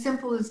something as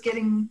simple as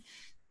getting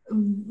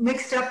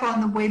mixed up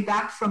on the way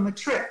back from a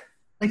trip.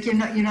 Like you're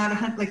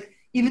not like,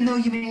 even though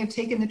you may have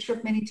taken the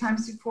trip many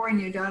times before and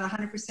you're not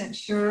 100%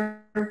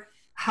 sure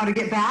how to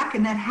get back,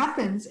 and that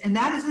happens, and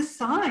that is a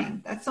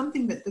sign. That's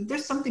something that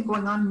there's something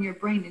going on in your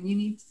brain, and you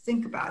need to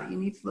think about it. You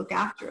need to look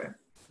after it.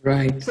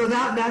 Right. So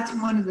that's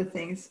one of the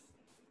things.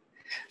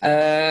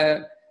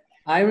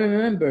 I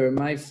remember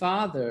my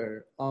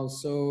father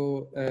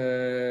also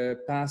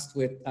passed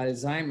with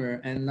Alzheimer,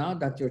 and now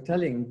that you're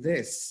telling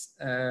this,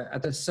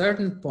 at a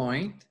certain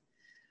point,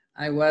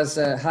 I was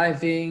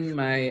having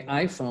my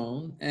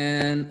iPhone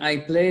and I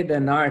played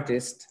an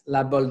artist,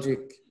 La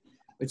Bolduc,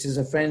 which is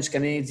a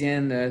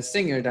French-Canadian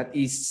singer that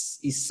he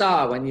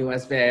saw when he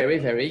was very,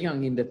 very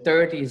young, in the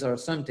 30s or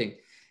something.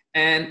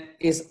 And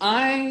his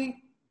eye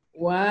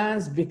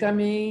was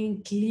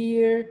becoming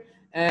clear,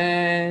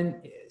 and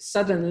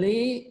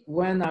suddenly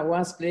when I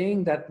was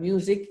playing that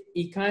music,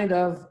 he kind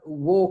of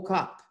woke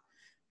up.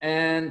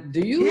 And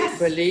do you Yes.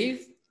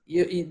 believe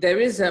there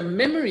is a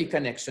memory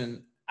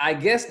connection? I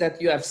guess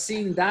that you have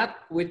seen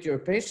that with your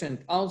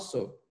patient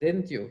also,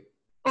 didn't you?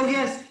 Oh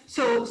yes.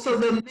 So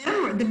the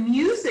memory, the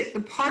music,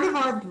 the part of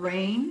our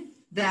brain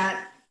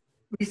that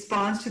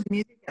responds to the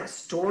music, that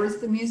stores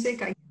the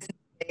music, I guess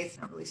it's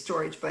not really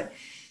storage, but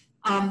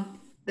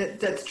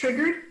that's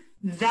triggered,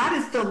 that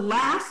is the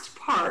last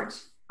part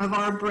of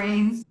our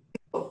brains.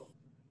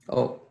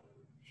 Oh.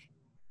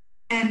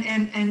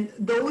 And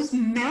those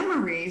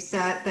memories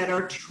that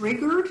are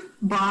triggered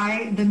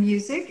by the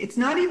music, it's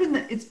not even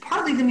it's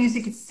partly the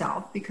music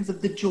itself because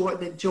of the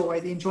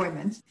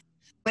enjoyment,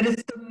 but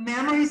it's the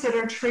memories that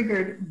are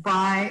triggered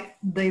by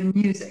the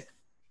music.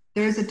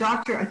 There's a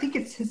doctor, I think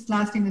his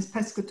last name is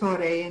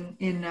Pescatore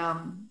in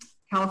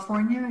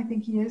California, I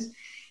think he is.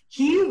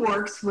 He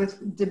works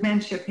with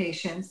dementia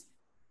patients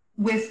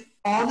with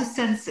all the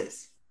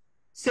senses.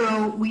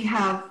 So we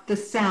have the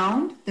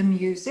sound, the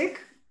music,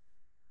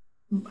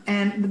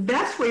 and the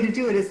best way to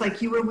do it is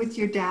like you were with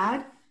your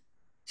dad,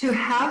 to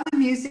have the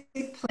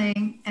music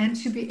playing and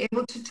to be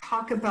able to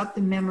talk about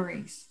the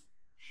memories.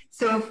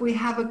 So if we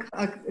have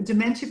a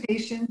dementia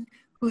patient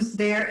who's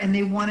there and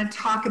they want to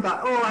talk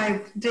about, oh,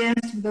 I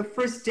danced the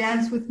first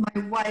dance with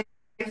my wife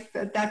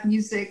at that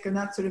music and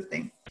that sort of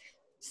thing.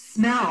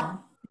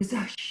 Smell is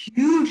a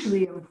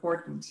hugely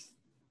important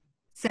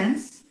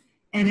sense,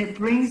 and it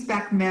brings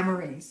back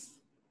memories.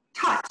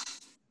 Touch.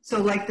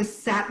 So like the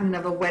satin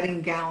of a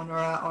wedding gown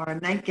or a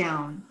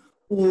nightgown,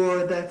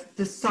 or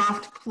the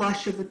soft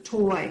plush of a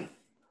toy.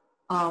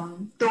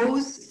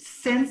 Those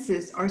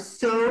senses are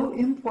so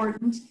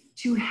important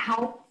to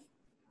help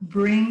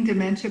bring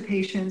dementia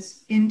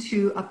patients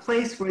into a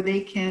place where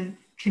they can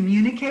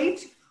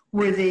communicate,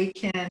 where they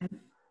can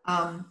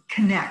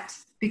connect,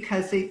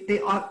 because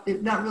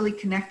they're not really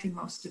connecting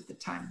most of the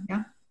time,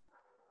 yeah?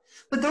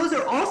 But those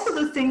are also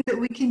the things that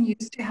we can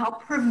use to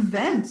help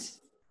prevent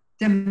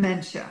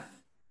dementia.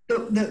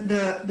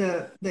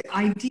 The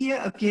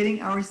idea of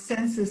getting our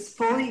senses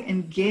fully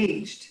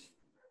engaged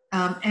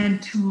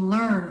and to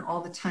learn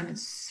all the time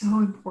is so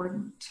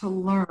important, to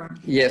learn.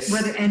 Yes.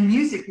 And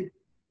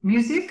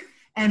music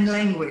and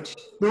language.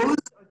 Those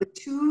are the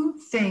two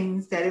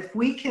things that if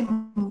we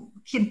can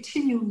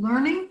continue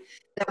learning,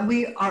 that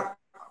we are,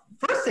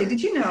 firstly,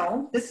 did you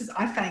know,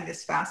 I find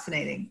this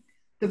fascinating.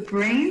 The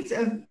brains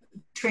of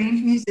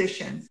trained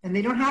musicians, and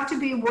they don't have to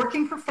be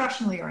working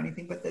professionally or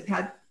anything, but they've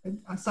had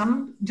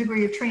some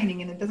degree of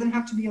training, and it doesn't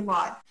have to be a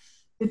lot.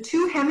 The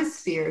two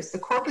hemispheres, the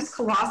corpus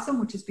callosum,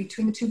 which is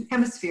between the two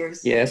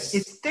hemispheres, yes,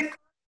 is thicker,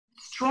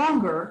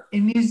 stronger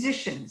in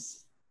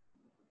musicians.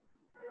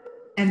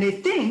 And they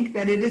think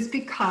that it is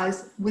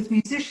because with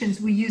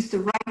musicians, we use the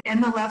right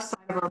and the left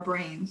side of our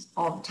brains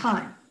all the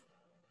time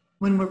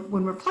when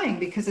we're playing,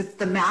 because it's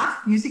the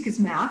math, music is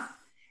math,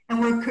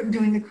 and we're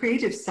doing the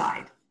creative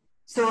side.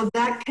 So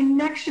that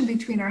connection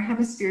between our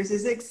hemispheres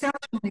is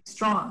exceptionally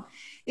strong.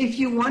 If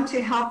you want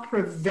to help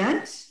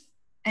prevent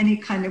any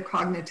kind of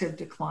cognitive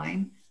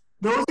decline,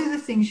 those are the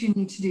things you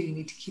need to do. You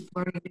need to keep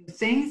learning new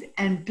things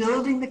and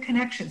building the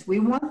connections. We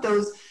want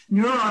those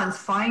neurons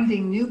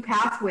finding new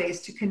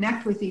pathways to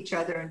connect with each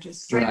other and to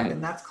strengthen.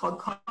 Right. That's called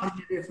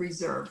cognitive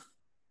reserve.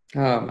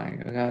 Oh my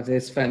God,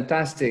 it's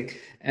fantastic.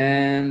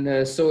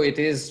 And so it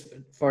is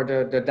for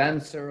the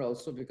dancer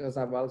also, because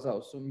I was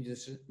also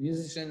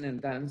musician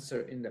and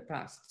dancer in the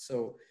past.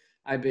 So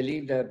I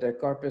believe that the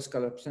corpus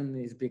callosum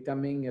is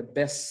becoming a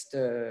best,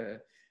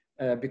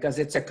 because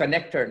it's a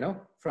connector, no?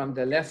 From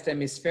the left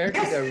hemisphere,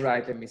 yes, to the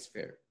right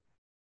hemisphere.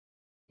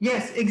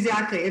 Yes,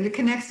 exactly. And it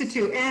connects the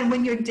two. And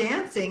when you're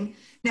dancing,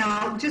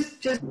 now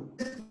just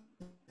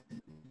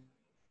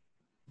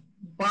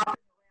bop around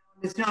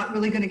is not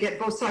really going to get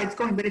both sides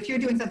going. But if you're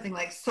doing something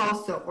like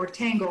salsa or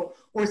tango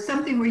or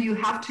something where you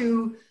have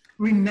to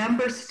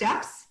remember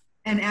steps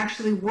and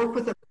actually work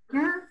with a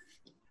partner,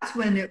 that's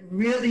when it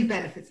really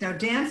benefits. Now,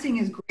 dancing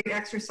is great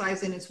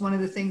exercise, and it's one of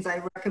the things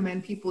I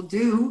recommend people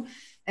do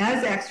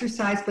as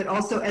exercise, but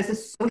also as a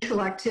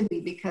social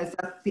activity, because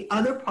that's the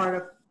other part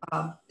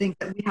of things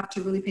that we have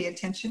to really pay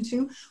attention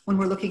to when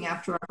we're looking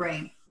after our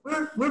brain.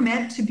 We're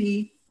meant to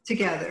be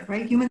together,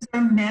 right? Humans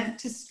are meant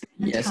to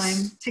spend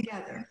time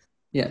together.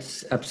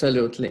 Yes,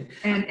 absolutely.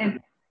 And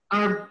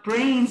our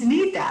brains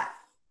need that.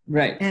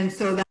 Right. And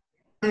so that's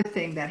the other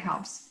thing that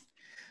helps.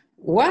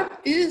 What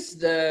is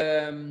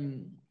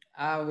the,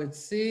 I would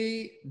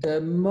say,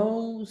 the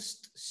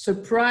most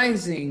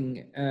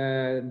surprising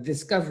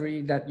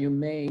discovery that you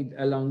made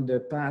along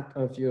the path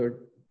of your,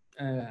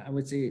 I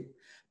would say,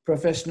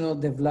 professional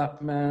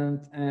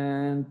development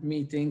and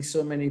meeting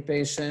so many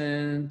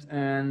patients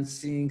and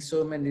seeing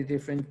so many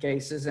different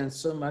cases and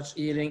so much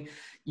healing?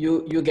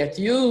 You get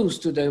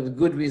used to the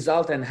good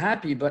result and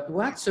happy, but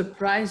what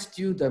surprised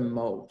you the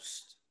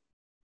most?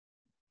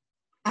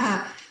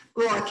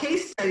 Well, a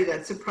case study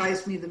that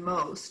surprised me the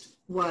most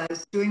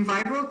was doing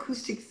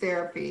vibroacoustic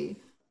therapy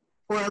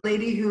for a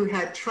lady who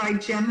had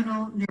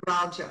trigeminal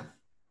neuralgia.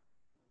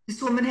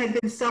 This woman had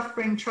been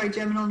suffering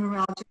trigeminal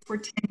neuralgia for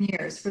 10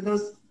 years. For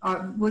those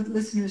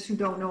listeners who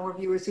don't know or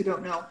viewers who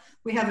don't know,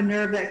 we have a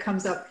nerve that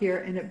comes up here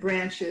and it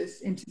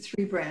branches into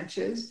 3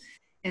 branches,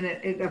 and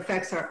it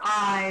affects our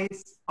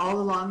eyes all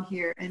along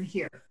here and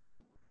here,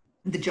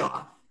 the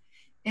jaw.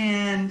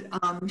 And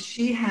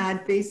she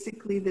had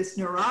basically this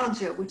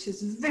neuralgia, which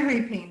is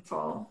very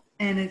painful,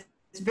 and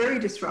it's very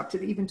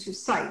disruptive even to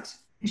sight.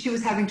 And she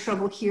was having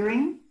trouble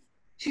hearing.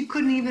 She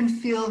couldn't even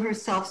feel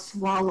herself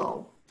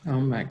swallow. Oh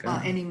my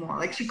God. Anymore.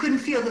 Like she couldn't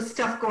feel the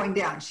stuff going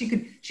down. She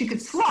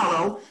could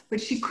swallow,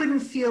 but she couldn't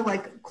feel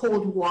like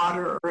cold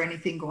water or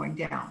anything going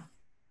down.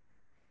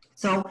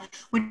 So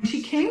when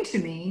she came to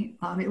me,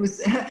 it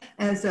was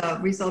as a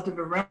result of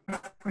a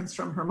reference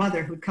from her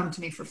mother who'd come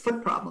to me for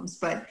foot problems.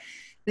 But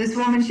this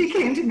woman, she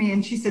came to me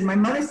and she said, my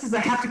mother says I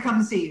have to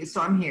come see you,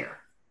 so I'm here.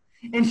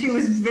 And she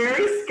was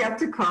very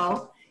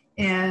skeptical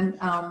and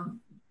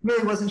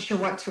really wasn't sure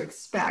what to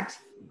expect.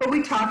 But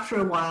we talked for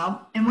a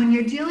while. And when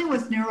you're dealing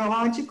with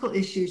neurological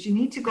issues, you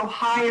need to go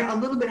higher, a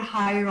little bit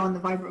higher on the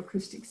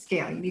vibroacoustic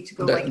scale. You need to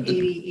go like 80,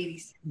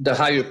 86. The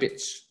higher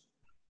pitch.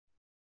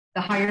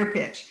 The higher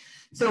pitch.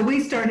 So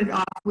we started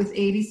off with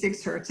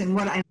 86 hertz. And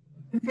what I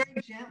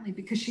very gently,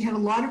 because she had a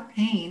lot of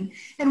pain.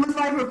 And with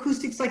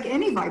vibroacoustics, like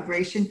any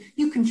vibration,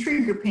 you can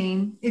trigger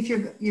pain if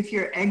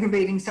you're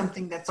aggravating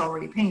something that's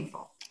already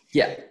painful.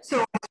 Yeah.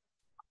 So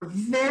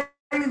very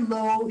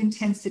low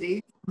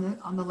intensity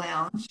on the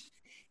lounge.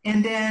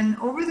 And then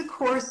over the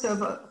course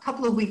of a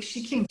couple of weeks,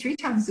 she came 3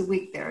 times a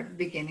week there at the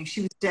beginning.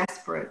 She was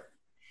desperate.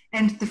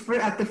 And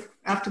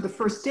after the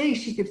first day,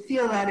 she could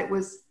feel that it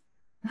was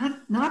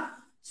not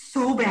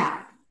so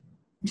bad.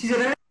 She said,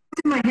 I don't know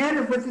what's in my head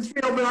or what's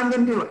real, but I'm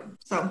going to do it.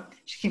 So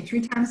she came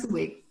 3 times a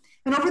week.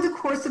 And over the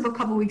course of a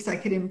couple of weeks, I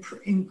could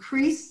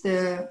increase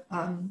the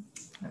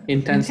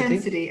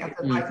intensity of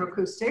the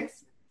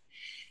vibroacoustics.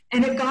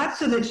 And it got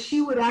so that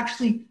she would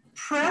actually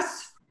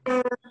press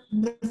the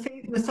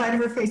side of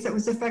her face that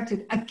was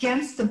affected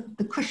against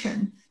the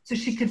cushion so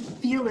she could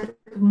feel it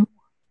more.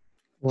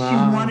 Wow.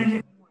 She wanted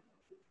it more.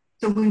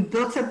 So we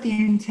built up the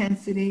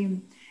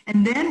intensity,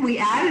 and then we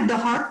added the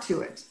HARP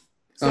to it.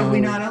 So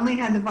we not only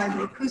had the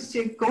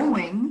vibroacoustic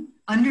going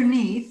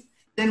underneath,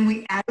 then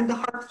we added the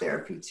HARP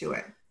therapy to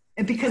it.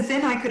 And because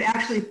then I could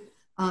actually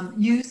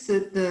use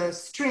the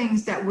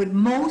strings that would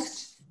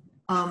most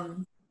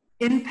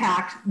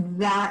impact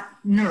that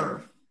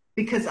nerve.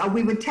 Because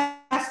we would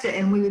test it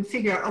and we would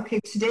figure out, okay,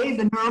 today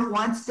the nerve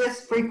wants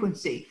this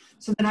frequency.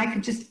 So then I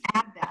could just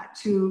add that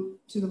to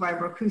the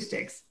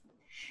vibroacoustics.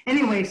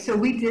 Anyway, so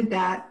we did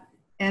that,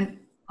 and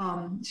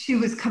she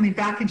was coming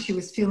back and she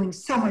was feeling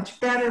so much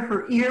better.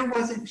 Her ear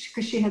wasn't,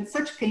 because she had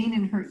such pain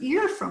in her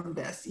ear from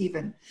this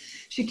even.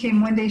 She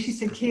came one day, she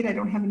said, Kate, I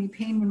don't have any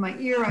pain in my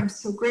ear. I'm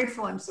so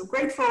grateful. I'm so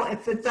grateful.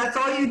 If that's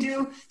all you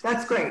do,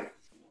 that's great.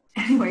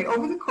 Anyway,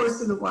 over the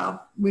course of the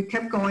while, we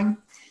kept going.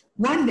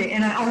 One day,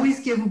 and I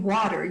always give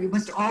water. You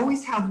must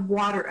always have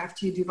water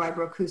after you do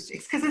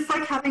vibroacoustics, because it's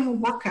like having a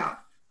workout.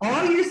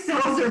 All your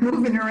cells are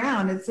moving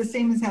around. It's the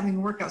same as having a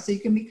workout, so you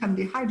can become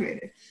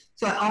dehydrated.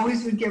 So I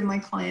always would give my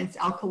clients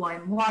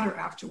alkaline water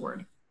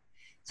afterward.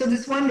 So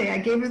this one day, I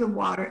gave her the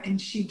water, and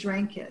she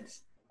drank it,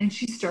 and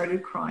she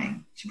started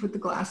crying. She put the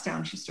glass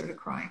down, she started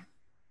crying.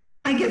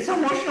 I get so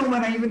emotional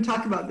when I even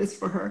talk about this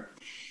for her.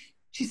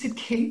 She said,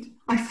 Kate,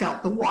 I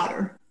felt the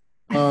water.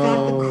 I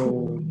felt the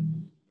cool.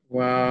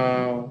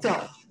 Wow.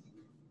 So,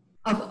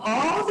 of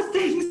all the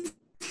things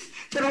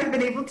that I've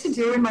been able to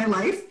do in my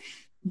life,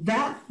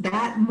 that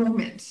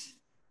moment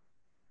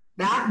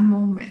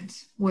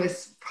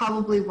was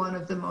probably one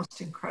of the most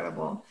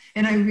incredible.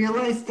 And I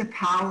realized the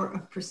power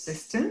of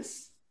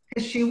persistence,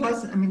 because she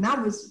wasn't, I mean,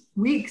 that was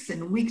weeks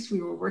and weeks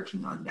we were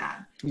working on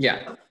that.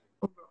 Yeah.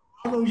 Over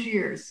all those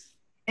years.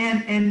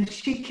 And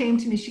she came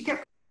to me, she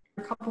kept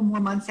a couple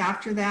more months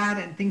after that,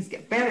 and things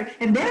get better.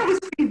 And then it was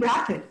pretty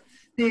rapid.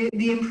 The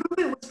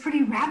improvement was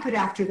pretty rapid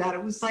after that.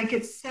 It was like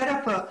it set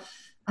up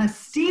a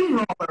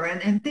steamroller,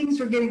 and things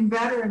were getting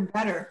better and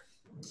better.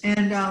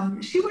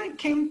 And she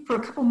came for a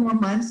couple more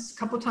months, a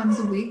couple times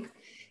a week.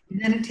 And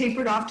then it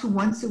tapered off to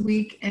once a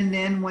week, and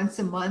then once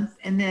a month.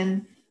 And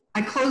then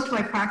I closed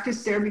my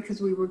practice there because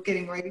we were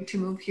getting ready to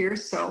move here.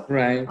 So,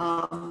 right.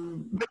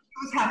 But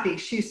she was happy.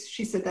 She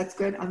said, "That's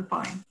good. I'm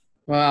fine."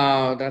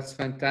 Wow, that's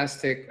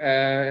fantastic.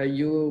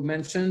 You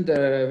mentioned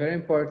a very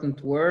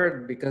important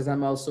word, because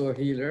I'm also a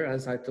healer,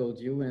 as I told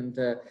you, and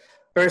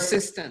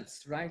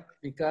persistence, right?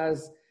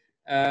 Because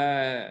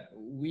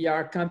we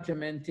are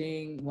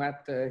complementing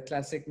what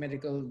classic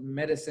medical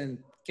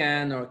medicine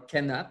can or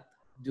cannot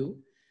do.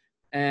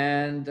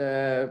 And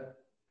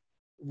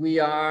we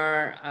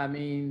are, I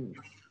mean,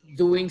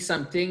 doing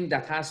something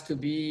that has to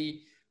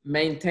be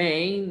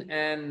maintained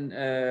and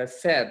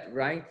fed,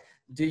 right?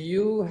 Do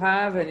you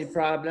have any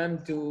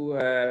problem to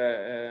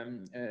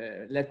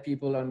let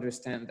people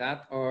understand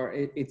that, or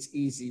it's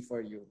easy for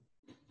you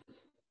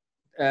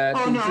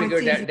to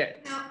trigger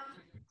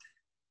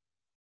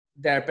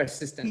their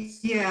persistence?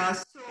 Yeah,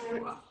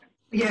 so,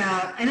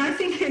 yeah, and I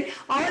think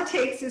all it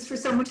takes is for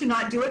someone to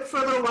not do it for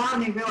a little while,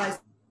 and they realize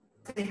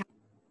they have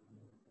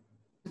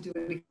to do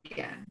it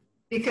again.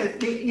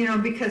 Because, you know,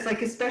 because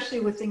like, especially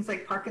with things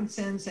like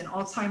Parkinson's and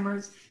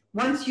Alzheimer's,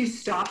 once you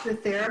stop the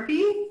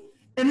therapy,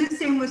 and the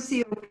same with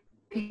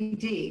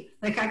COPD.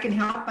 Like, I can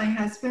help my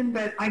husband,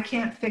 but I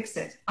can't fix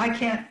it. I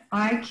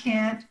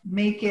can't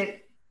make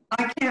it,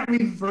 I can't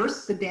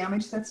reverse the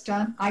damage that's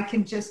done. I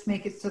can just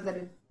make it so that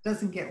it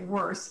doesn't get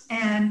worse,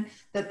 and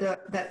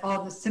that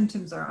all the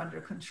symptoms are under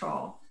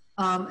control.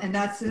 And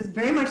that's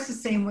very much the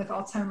same with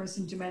Alzheimer's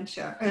and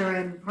dementia, or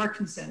in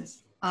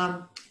Parkinson's.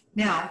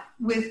 Now,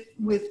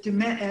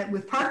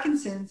 with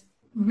Parkinson's,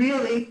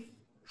 really,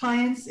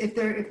 clients, if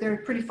they're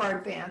pretty far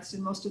advanced,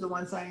 and most of the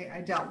ones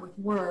I dealt with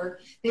were,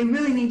 they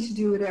really need to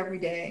do it every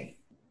day.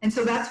 And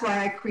so that's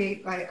why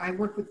I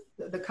work with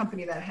the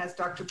company that has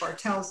Dr.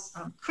 Bartel's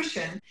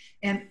cushion,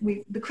 and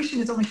the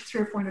cushion is only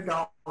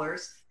 $300 or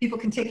 $400. People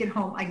can take it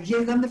home. I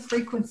give them the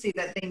frequency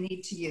that they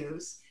need to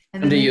use,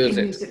 and then they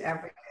can use it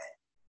every day.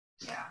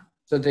 Yeah.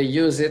 So they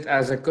use it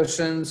as a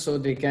cushion, so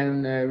they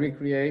can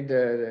recreate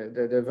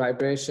the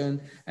vibration.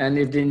 And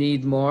if they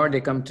need more,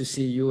 they come to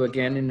see you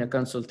again in a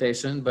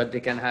consultation, but they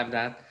can have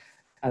that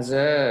as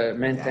a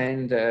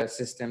maintained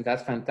system.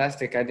 That's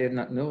fantastic. I did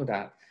not know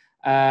that.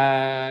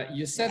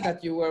 You said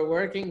that you were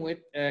working with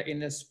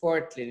in a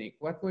sport clinic.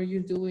 What were you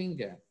doing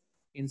there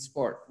in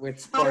sport? With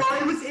sport? Oh,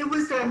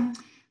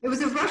 it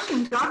was a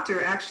Russian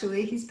doctor,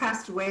 actually. He's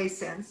passed away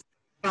since,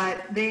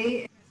 but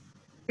they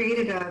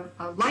created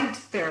a light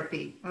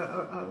therapy,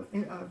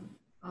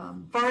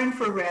 far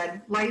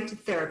infrared light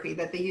therapy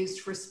that they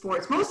used for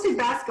sports, mostly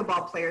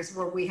basketball players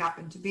where we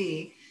happen to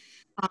be.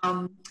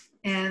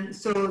 And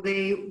so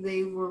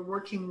they were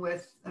working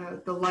with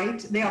the light.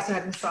 They also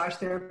had massage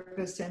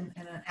therapists and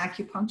an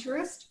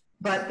acupuncturist.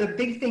 But the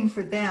big thing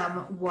for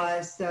them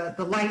was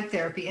the light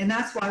therapy. And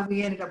that's why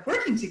we ended up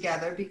working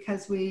together,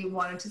 because we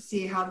wanted to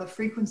see how the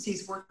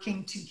frequencies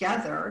working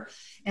together.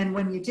 And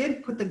when you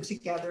did put them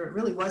together, it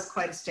really was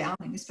quite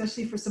astounding,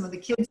 especially for some of the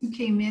kids who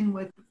came in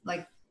with,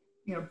 like,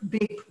 you know,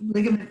 big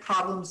ligament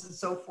problems and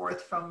so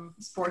forth from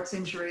sports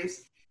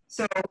injuries.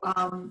 So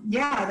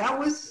yeah, that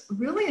was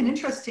really an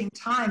interesting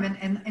time.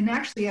 And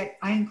actually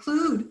I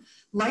include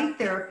light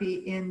therapy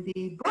in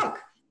the book,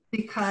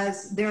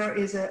 because there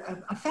is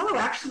a fellow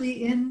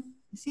actually in,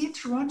 is he in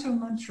Toronto,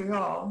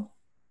 Montreal,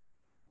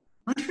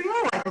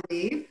 I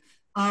believe,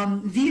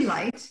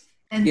 V-Light.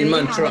 And in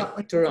Montreal,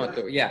 like,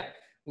 Toronto, yeah.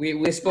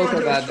 We spoke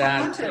Toronto, about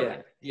Toronto.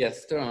 that. Yeah.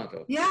 Yes,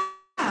 Toronto. Yeah.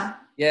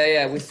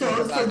 Yeah, we spoke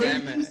about so they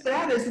them. use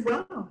that as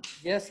well.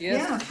 Yes.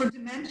 Yeah, for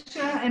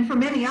dementia and for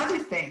many other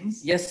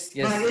things. Yes.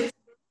 But it's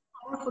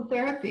powerful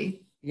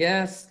therapy.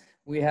 Yes,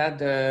 we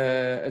had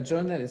a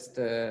journalist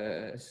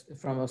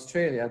from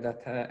Australia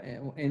that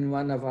in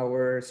one of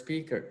our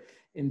speaker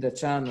in the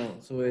channel.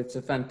 So it's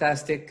a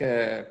fantastic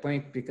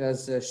point,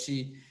 because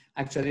she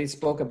actually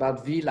spoke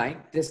about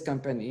V-Light, this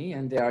company,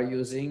 and they are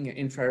using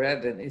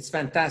infrared, and it's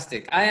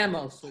fantastic. I am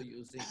also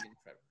using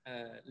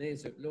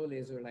low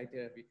laser light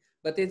therapy,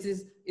 but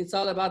it's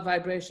all about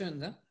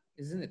vibration, huh?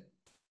 Isn't it?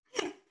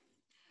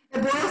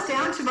 It boils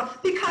down to,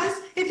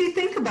 because if you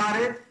think about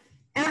it,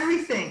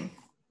 everything,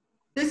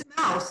 this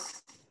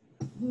mouse,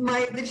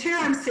 the chair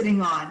I'm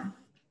sitting on,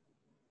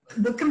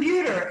 the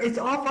computer, it's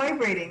all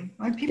vibrating.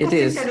 Right? People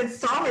think that it's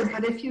solid,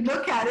 but if you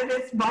look at it,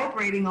 it's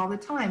vibrating all the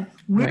time.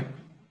 Right.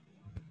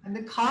 And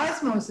the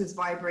cosmos is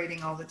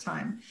vibrating all the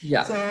time.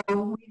 Yeah. So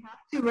we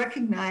have to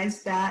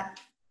recognize that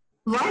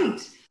the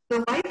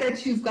light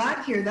that you've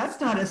got here, that's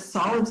not a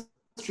solid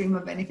stream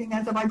of anything,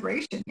 that's a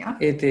vibration, yeah?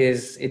 It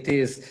is.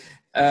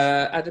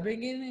 At the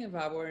beginning of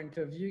our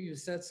interview, you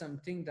said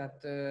something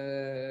that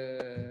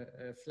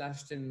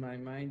flashed in my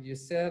mind. You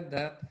said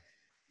that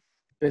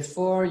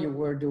before you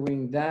were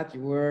doing that,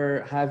 you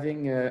were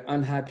having an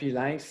unhappy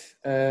life.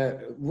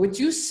 Would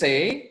you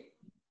say,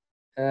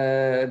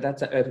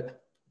 that's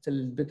it's a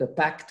little bit a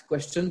packed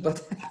question,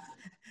 but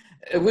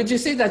would you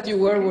say that you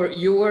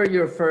were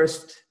your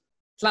first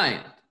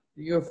client,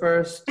 your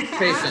first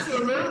patient?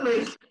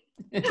 Absolutely.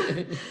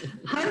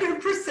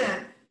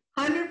 100%.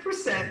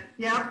 100%.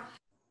 Yeah.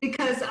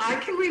 Because I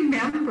can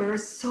remember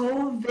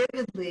so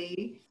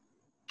vividly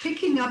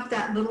picking up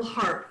that little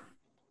harp.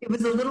 It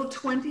was a little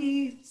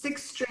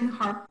 26-string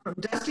harp from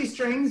Dusty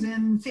Strings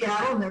in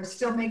Seattle, and they were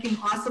still making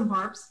awesome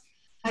harps.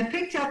 I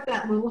picked up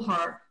that little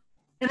harp,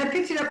 and I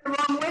picked it up the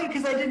wrong way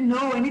because I didn't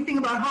know anything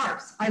about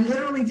harps. I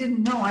literally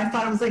didn't know. I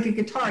thought it was like a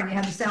guitar, and you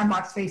had the sound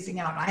box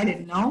facing out. I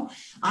didn't know.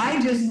 I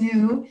just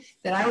knew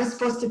that I was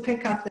supposed to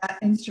pick up that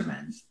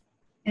instrument.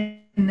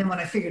 And then when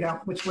I figured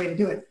out which way to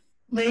do it,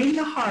 laying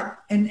the harp,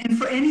 and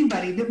for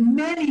anybody, that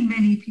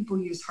many people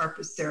use harp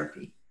as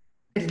therapy.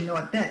 I didn't know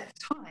at that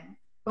time.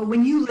 But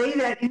when you lay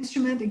that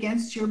instrument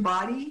against your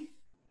body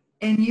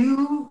and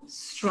you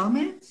strum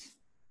it,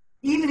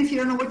 even if you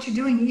don't know what you're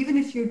doing, even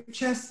if you're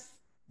just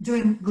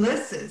doing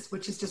glisses,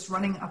 which is just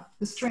running up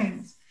the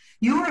strings,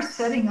 you are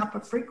setting up a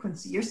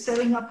frequency. You're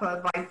setting up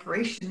a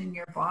vibration in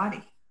your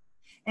body.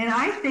 And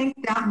I think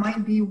that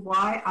might be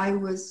why I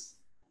was,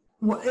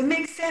 well, it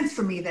makes sense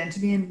for me then to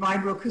be in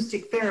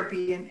vibroacoustic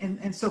therapy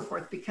and so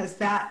forth, because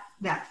that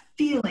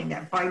feeling,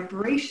 that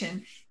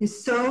vibration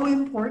is so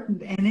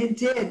important. And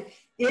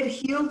it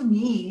healed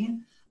me.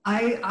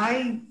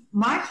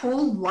 My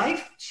whole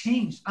life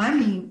changed. I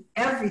mean,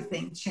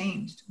 everything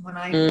changed when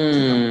I took up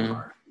the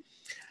harp.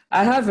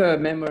 I have a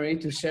memory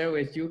to share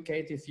with you,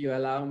 Kate, if you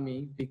allow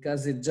me,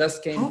 because it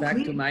just came back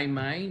to my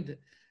mind.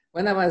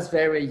 When I was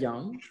very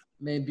young,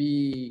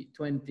 maybe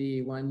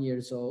 21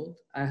 years old,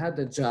 I had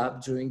a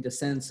job during the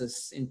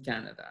census in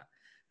Canada.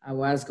 I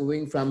was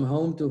going from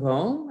home to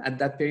home. At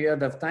that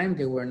period of time,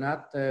 they were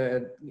not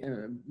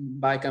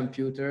by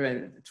computer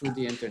and through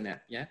the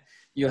internet. Yeah,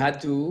 you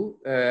had to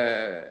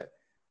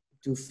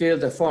fill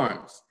the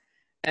forms,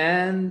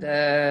 and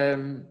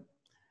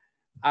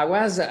I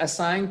was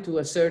assigned to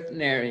a certain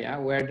area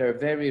where the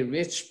very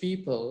rich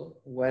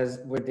people were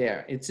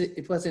there.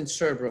 It was in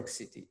Sherbrooke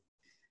City,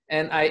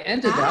 and I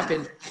ended up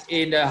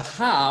in a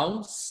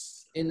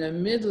house in the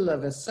middle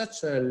of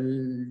such a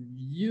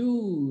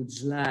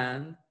huge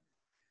land.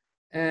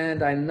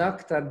 And I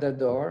knocked at the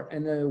door,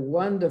 and a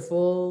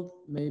wonderful,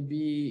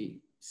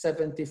 maybe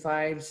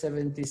 75,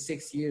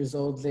 76 years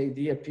old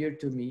lady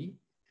appeared to me.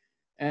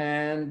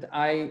 And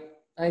I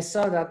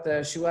saw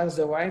that she was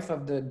the wife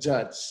of the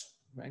judge,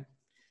 right?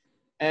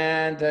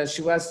 And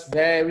she was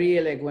very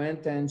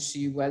elegant, and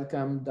she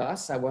welcomed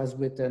us. I was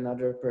with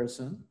another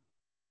person.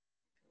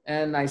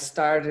 And I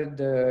started,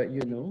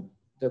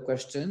 the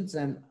questions,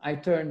 and I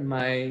turned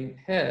my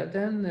head,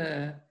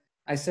 and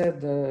I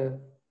said,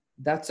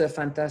 that's a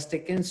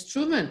fantastic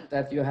instrument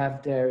that you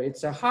have there.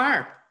 It's a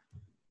harp.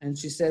 And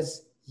she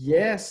says,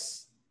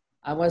 yes,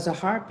 I was a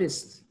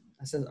harpist.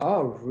 I said,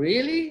 oh,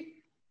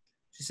 really?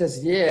 She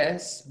says,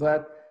 yes,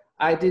 but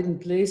I didn't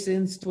play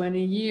since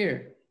 20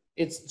 years.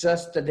 It's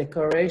just a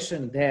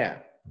decoration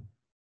there.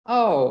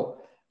 Oh,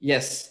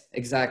 yes,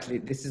 exactly.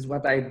 This is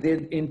what I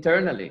did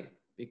internally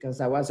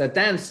because I was a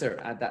dancer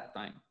at that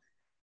time.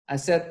 I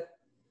said,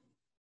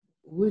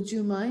 would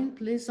you mind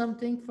play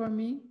something for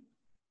me?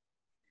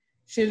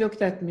 She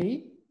looked at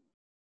me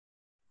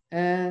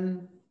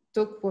and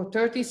took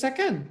 30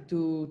 seconds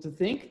to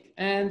think.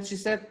 And she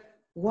said,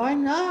 why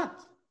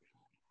not?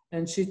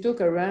 And she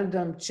took a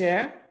random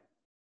chair,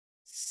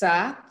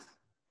 sat,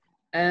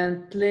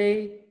 and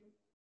played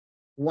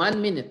 1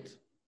 minute.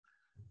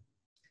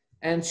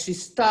 And she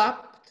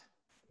stopped,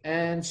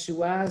 and she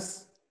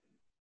was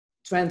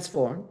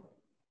transformed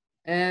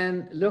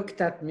and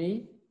looked at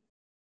me,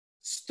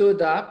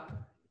 stood up,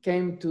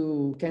 came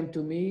to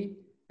me,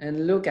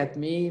 and looked at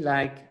me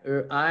like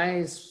her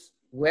eyes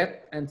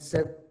wet and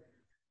said,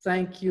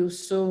 thank you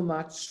so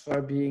much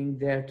for being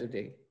there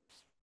today.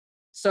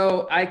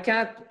 So I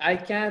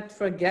can't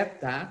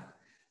forget that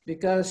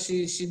because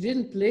she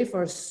didn't play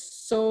for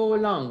so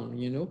long,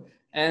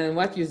 And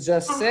what you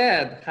just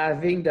said,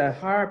 having the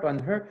harp on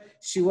her,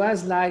 she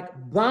was like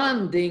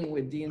bonding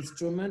with the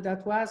instrument.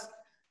 That was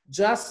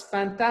just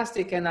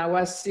fantastic. And I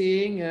was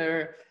seeing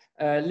her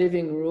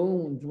living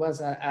room. It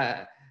was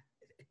a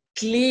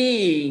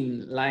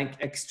clean,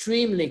 like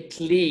extremely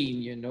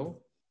clean,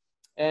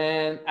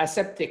 and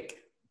aseptic.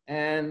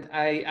 And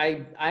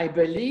I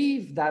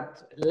believe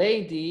that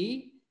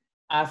lady,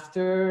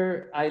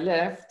 after I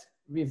left,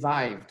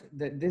 revived.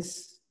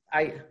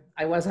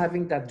 I was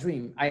having that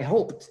dream. I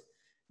hoped,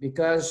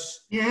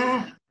 because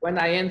when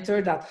I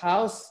entered that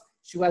house,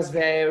 she was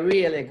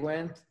very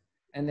elegant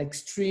and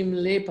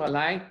extremely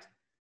polite,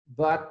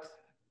 but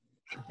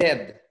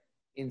dead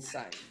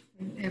inside.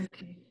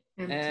 Empty.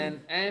 And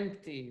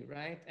empty,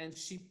 right? And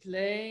she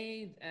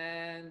played,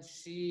 and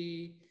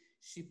she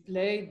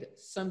played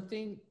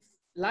something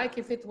like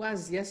if it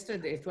was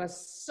yesterday. It was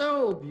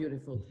so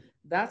beautiful.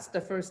 That's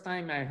the first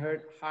time I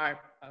heard harp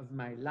of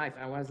my life.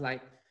 I was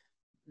like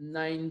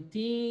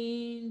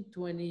 19,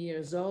 20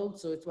 years old.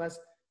 So it was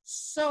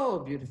so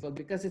beautiful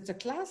because it's a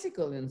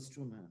classical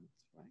instrument,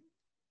 right?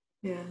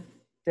 Yeah.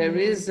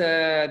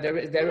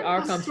 There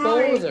are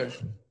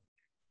composers.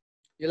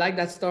 You like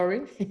that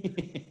story?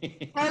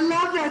 I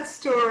love that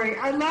story.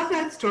 I love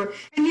that story.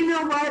 And you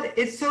know what?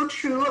 It's so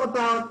true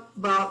about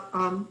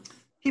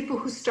people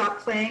who stop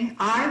playing.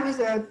 I was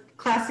a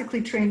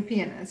classically trained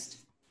pianist.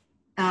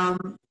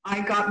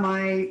 I got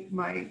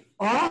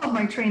all of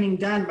my training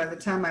done by the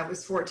time I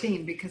was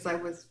 14 because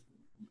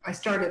I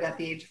started at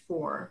the age of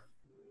 4.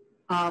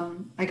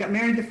 I got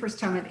married the first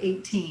time at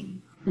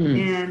 18.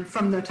 And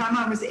from the time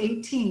I was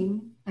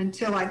 18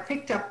 until I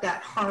picked up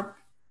that harp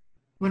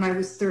when I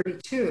was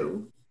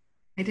 32,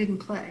 I didn't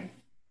play.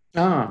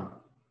 Oh,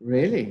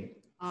 really?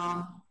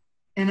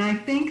 And I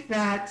think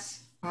that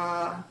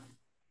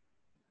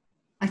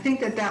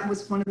that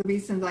was one of the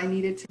reasons I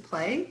needed to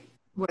play,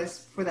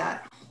 was for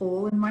that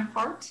hole in my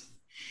heart.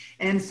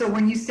 And so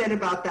when you said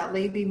about that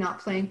lady not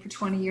playing for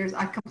 20 years,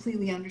 I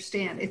completely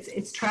understand.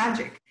 It's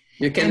tragic.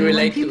 You can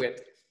relate to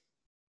it.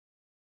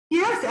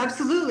 Yes,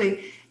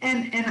 absolutely.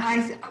 And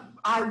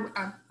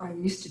I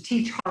used to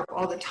teach harp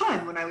all the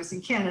time when I was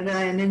in Canada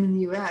and then in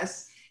the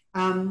US.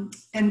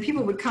 And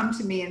people would come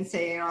to me and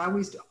say, I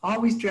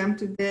always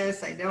dreamt of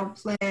this. I don't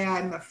play.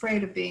 I'm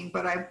afraid of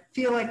but I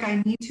feel like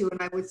I need to.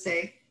 And I would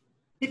say,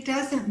 it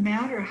doesn't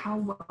matter how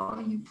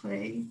well you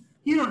play.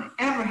 You don't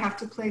ever have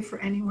to play for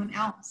anyone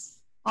else.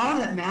 All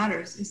that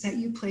matters is that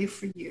you play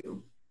for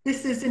you.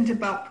 This isn't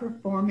about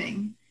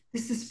performing.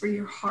 This is for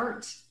your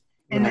heart.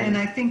 And, right. And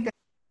I think that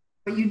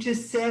what you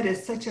just said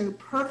is such a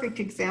perfect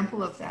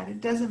example of that.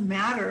 It doesn't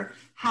matter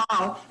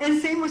how.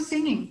 And same with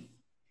singing.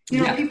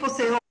 You know, people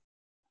say, oh,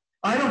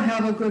 I don't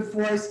have a good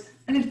voice.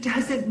 And it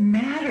doesn't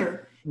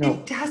matter. No.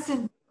 It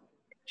doesn't.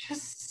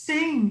 Just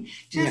sing.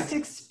 Just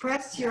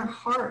express your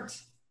heart.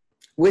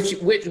 Which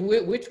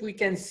we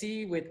can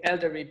see with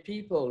elderly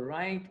people,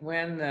 right?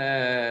 When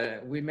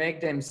we make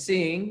them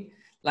sing,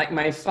 like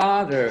my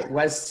father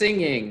was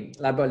singing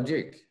La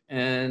Bolduc,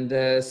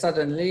 and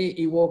suddenly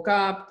he woke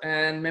up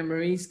and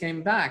memories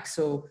came back.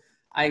 So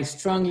I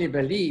strongly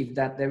believe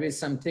that there is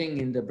something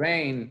in the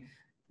brain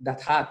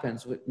that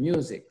happens with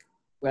music.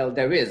 Well,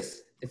 there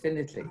is,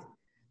 definitely.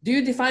 Do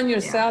you define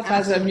yourself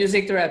as a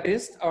music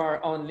therapist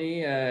or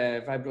only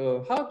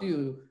vibro?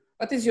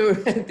 What is your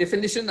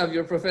definition of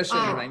your profession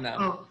right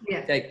now?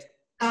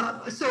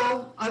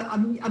 So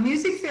a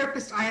music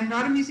therapist, I am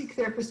not a music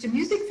therapist. A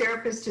music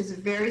therapist is a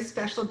very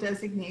special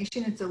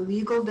designation. It's a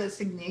legal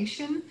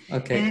designation.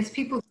 Okay. And it's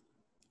people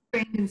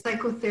trained in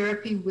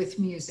psychotherapy with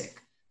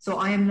music. So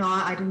I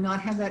do not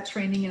have that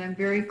training, and I'm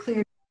very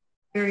clear,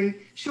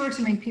 very sure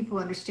to make people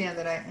understand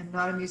that I am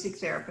not a music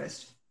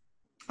therapist.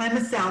 I'm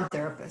a sound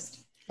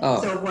therapist. Oh.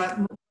 So what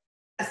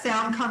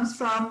sound comes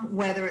from,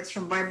 whether it's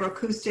from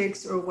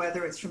vibroacoustics or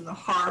whether it's from the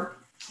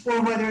harp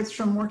or whether it's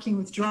from working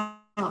with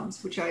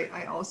drums, which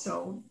I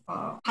also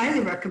highly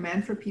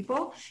recommend for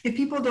people. If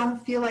people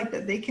don't feel like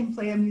that they can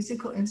play a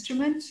musical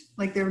instrument,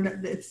 like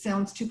it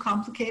sounds too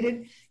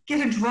complicated,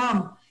 get a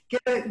drum,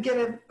 get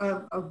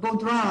a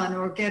bodhran,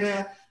 or get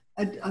a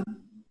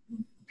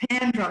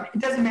pan drum. It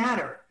doesn't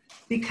matter,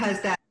 because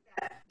that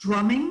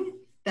drumming,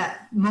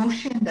 that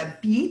motion,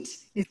 that beat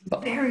is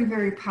very,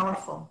 very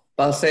powerful.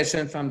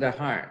 Pulsation from the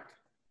heart.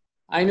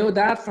 I know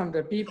that from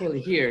the people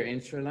here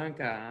in Sri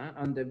Lanka,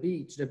 on the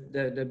beach,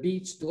 the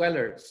beach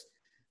dwellers,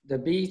 the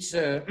beach,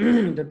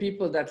 the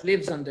people that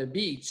lives on the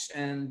beach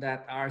and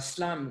that are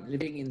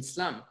living in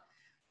slum.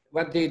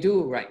 What they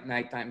do right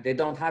nighttime, they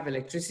don't have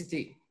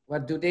electricity.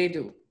 What do?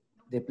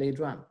 They play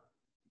drum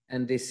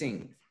and they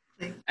sing.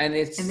 And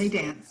they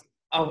dance.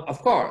 Of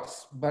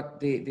course, but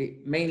they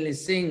mainly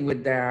sing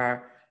with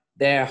their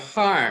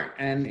heart,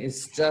 and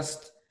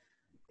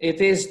it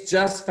is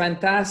just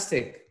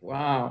fantastic.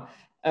 Wow.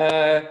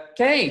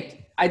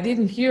 Kate, I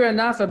didn't hear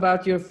enough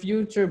about your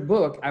future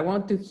book. I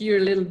want to hear a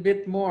little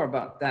bit more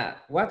about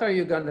that. What are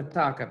you going to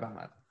talk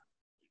about?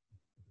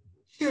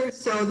 Sure.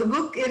 So the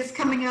book is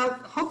coming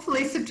out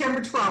hopefully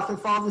September 12th,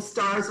 if all the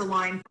stars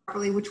align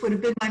properly, which would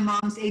have been my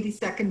mom's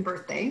 82nd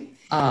birthday.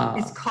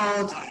 It's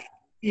called,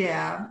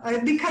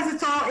 because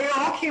it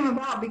all came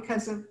about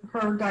because of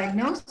her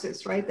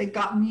diagnosis, right? They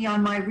got me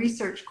on my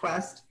research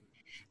quest.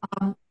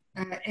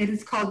 It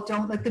is called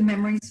Don't Let the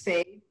Memories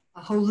Fade,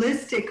 a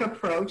holistic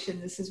approach,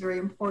 and this is very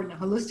important, a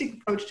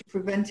holistic approach to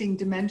preventing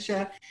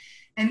dementia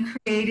and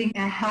creating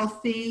a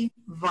healthy,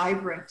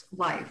 vibrant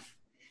life.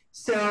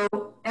 So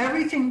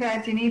everything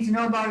that you need to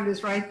know about it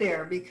is right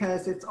there,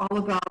 because it's all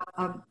about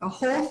a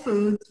whole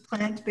foods,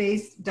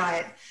 plant-based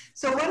diet.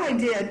 So what I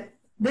did,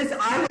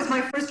 I was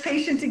my first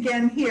patient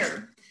again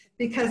here,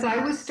 because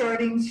I was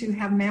starting to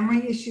have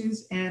memory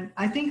issues, and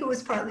I think it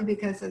was partly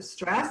because of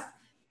stress,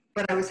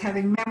 but I was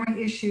having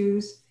memory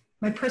issues.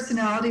 My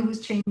personality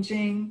was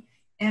changing,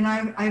 and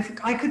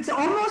I could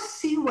almost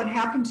see what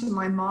happened to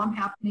my mom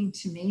happening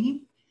to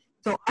me.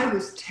 So I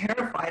was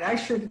terrified. I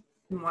sure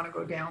didn't want to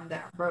go down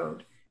that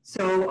road.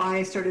 So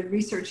I started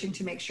researching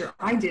to make sure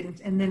I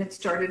didn't, and then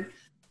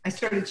I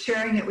started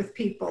sharing it with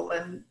people,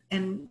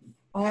 and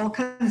all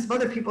kinds of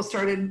other people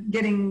started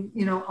getting,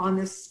 you know, on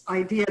this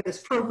idea, this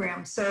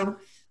program. So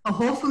a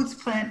whole foods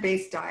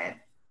plant-based diet,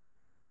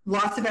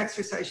 lots of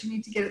exercise. You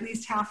need to get at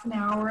least half an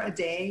hour a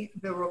day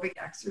of aerobic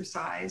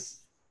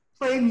exercise,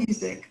 play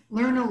music,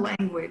 learn a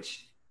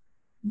language,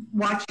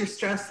 watch your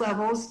stress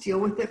levels, deal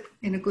with it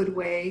in a good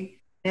way.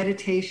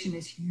 Meditation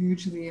is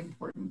hugely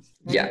important.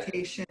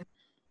 Meditation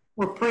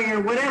or prayer,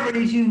 whatever it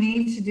is you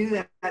need to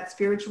do that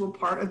spiritual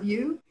part of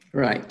you.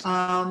 Right.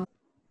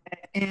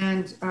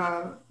 And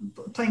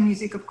playing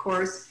music, of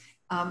course,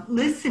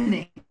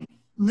 listening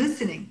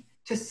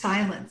to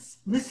silence,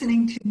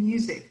 listening to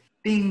music,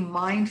 being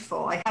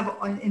mindful. I have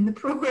in the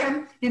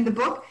program, in the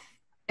book,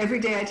 every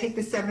day I take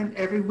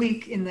every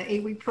week in the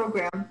 8-week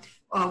program,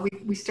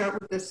 we start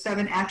with the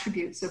 7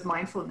 attributes of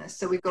mindfulness.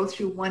 So we go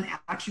through one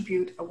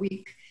attribute a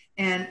week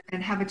and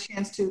have a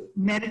chance to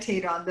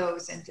meditate on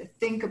those and to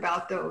think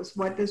about those.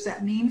 What does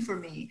that mean for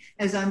me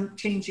as I'm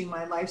changing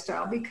my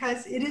lifestyle?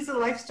 Because it is a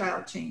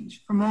lifestyle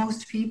change for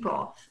most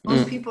people.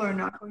 Most people are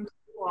not going to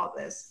do all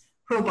this,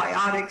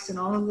 probiotics and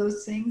all of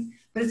those things,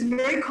 but it's a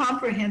very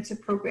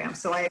comprehensive program.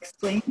 So I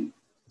explain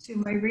to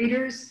my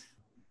readers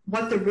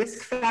what the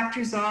risk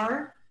factors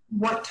are,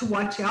 what to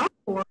watch out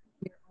for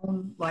in your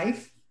own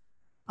life,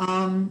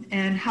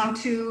 and how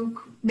to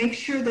make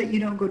sure that you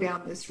don't go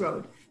down this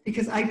road.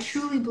 Because I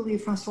truly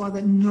believe, Francois,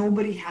 that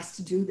nobody has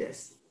to do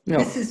this. No.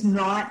 This is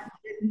not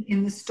written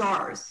in the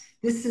stars.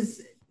 This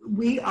is,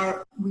 we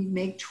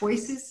make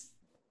choices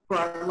for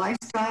our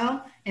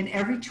lifestyle, and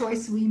every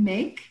choice we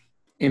make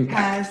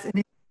has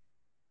an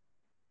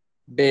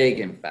big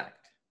impact.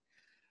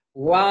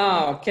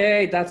 Wow,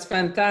 okay, that's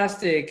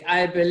fantastic.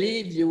 I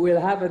believe you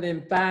will have an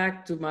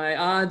impact to my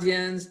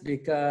audience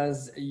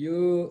because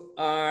you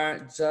are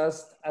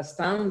just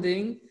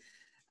astounding.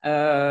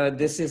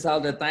 This is all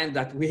the time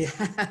that we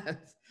have.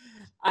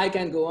 I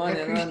can go on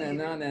and on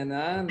and on and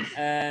on.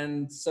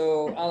 And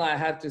so all I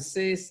have to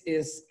say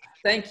is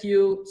thank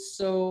you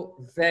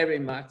so very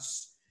much.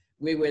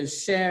 We will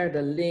share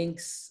the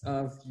links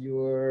of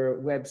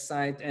your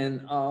website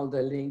and all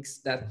the links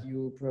that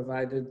you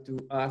provided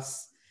to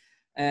us.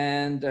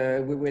 And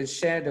we will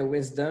share the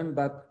wisdom,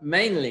 but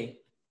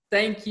mainly,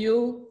 thank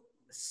you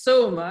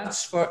so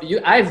much for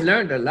you. I've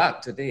learned a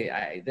lot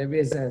today. There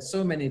is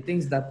so many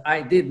things that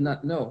I did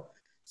not know.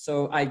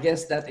 So I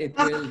guess that it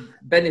will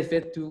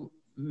benefit to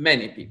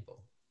many people.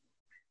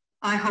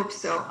 I hope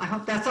so. I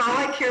hope that's all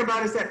I care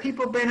about is that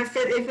people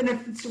benefit. Even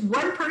if it's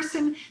one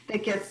person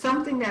that gets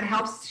something that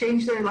helps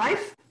change their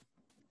life,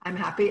 I'm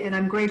happy and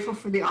I'm grateful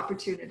for the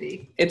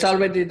opportunity. It's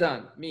already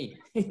done, me.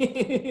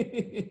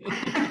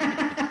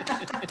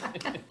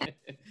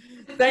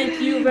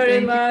 Thank you very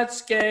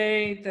much,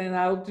 Kate, and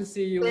I hope to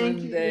see you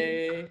one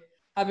day.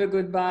 Have a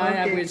goodbye.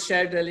 I will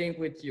share the link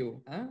with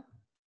you. Huh?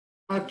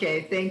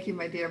 Okay, thank you,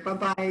 my dear.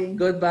 Bye-bye.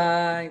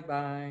 Goodbye.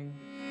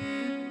 Bye.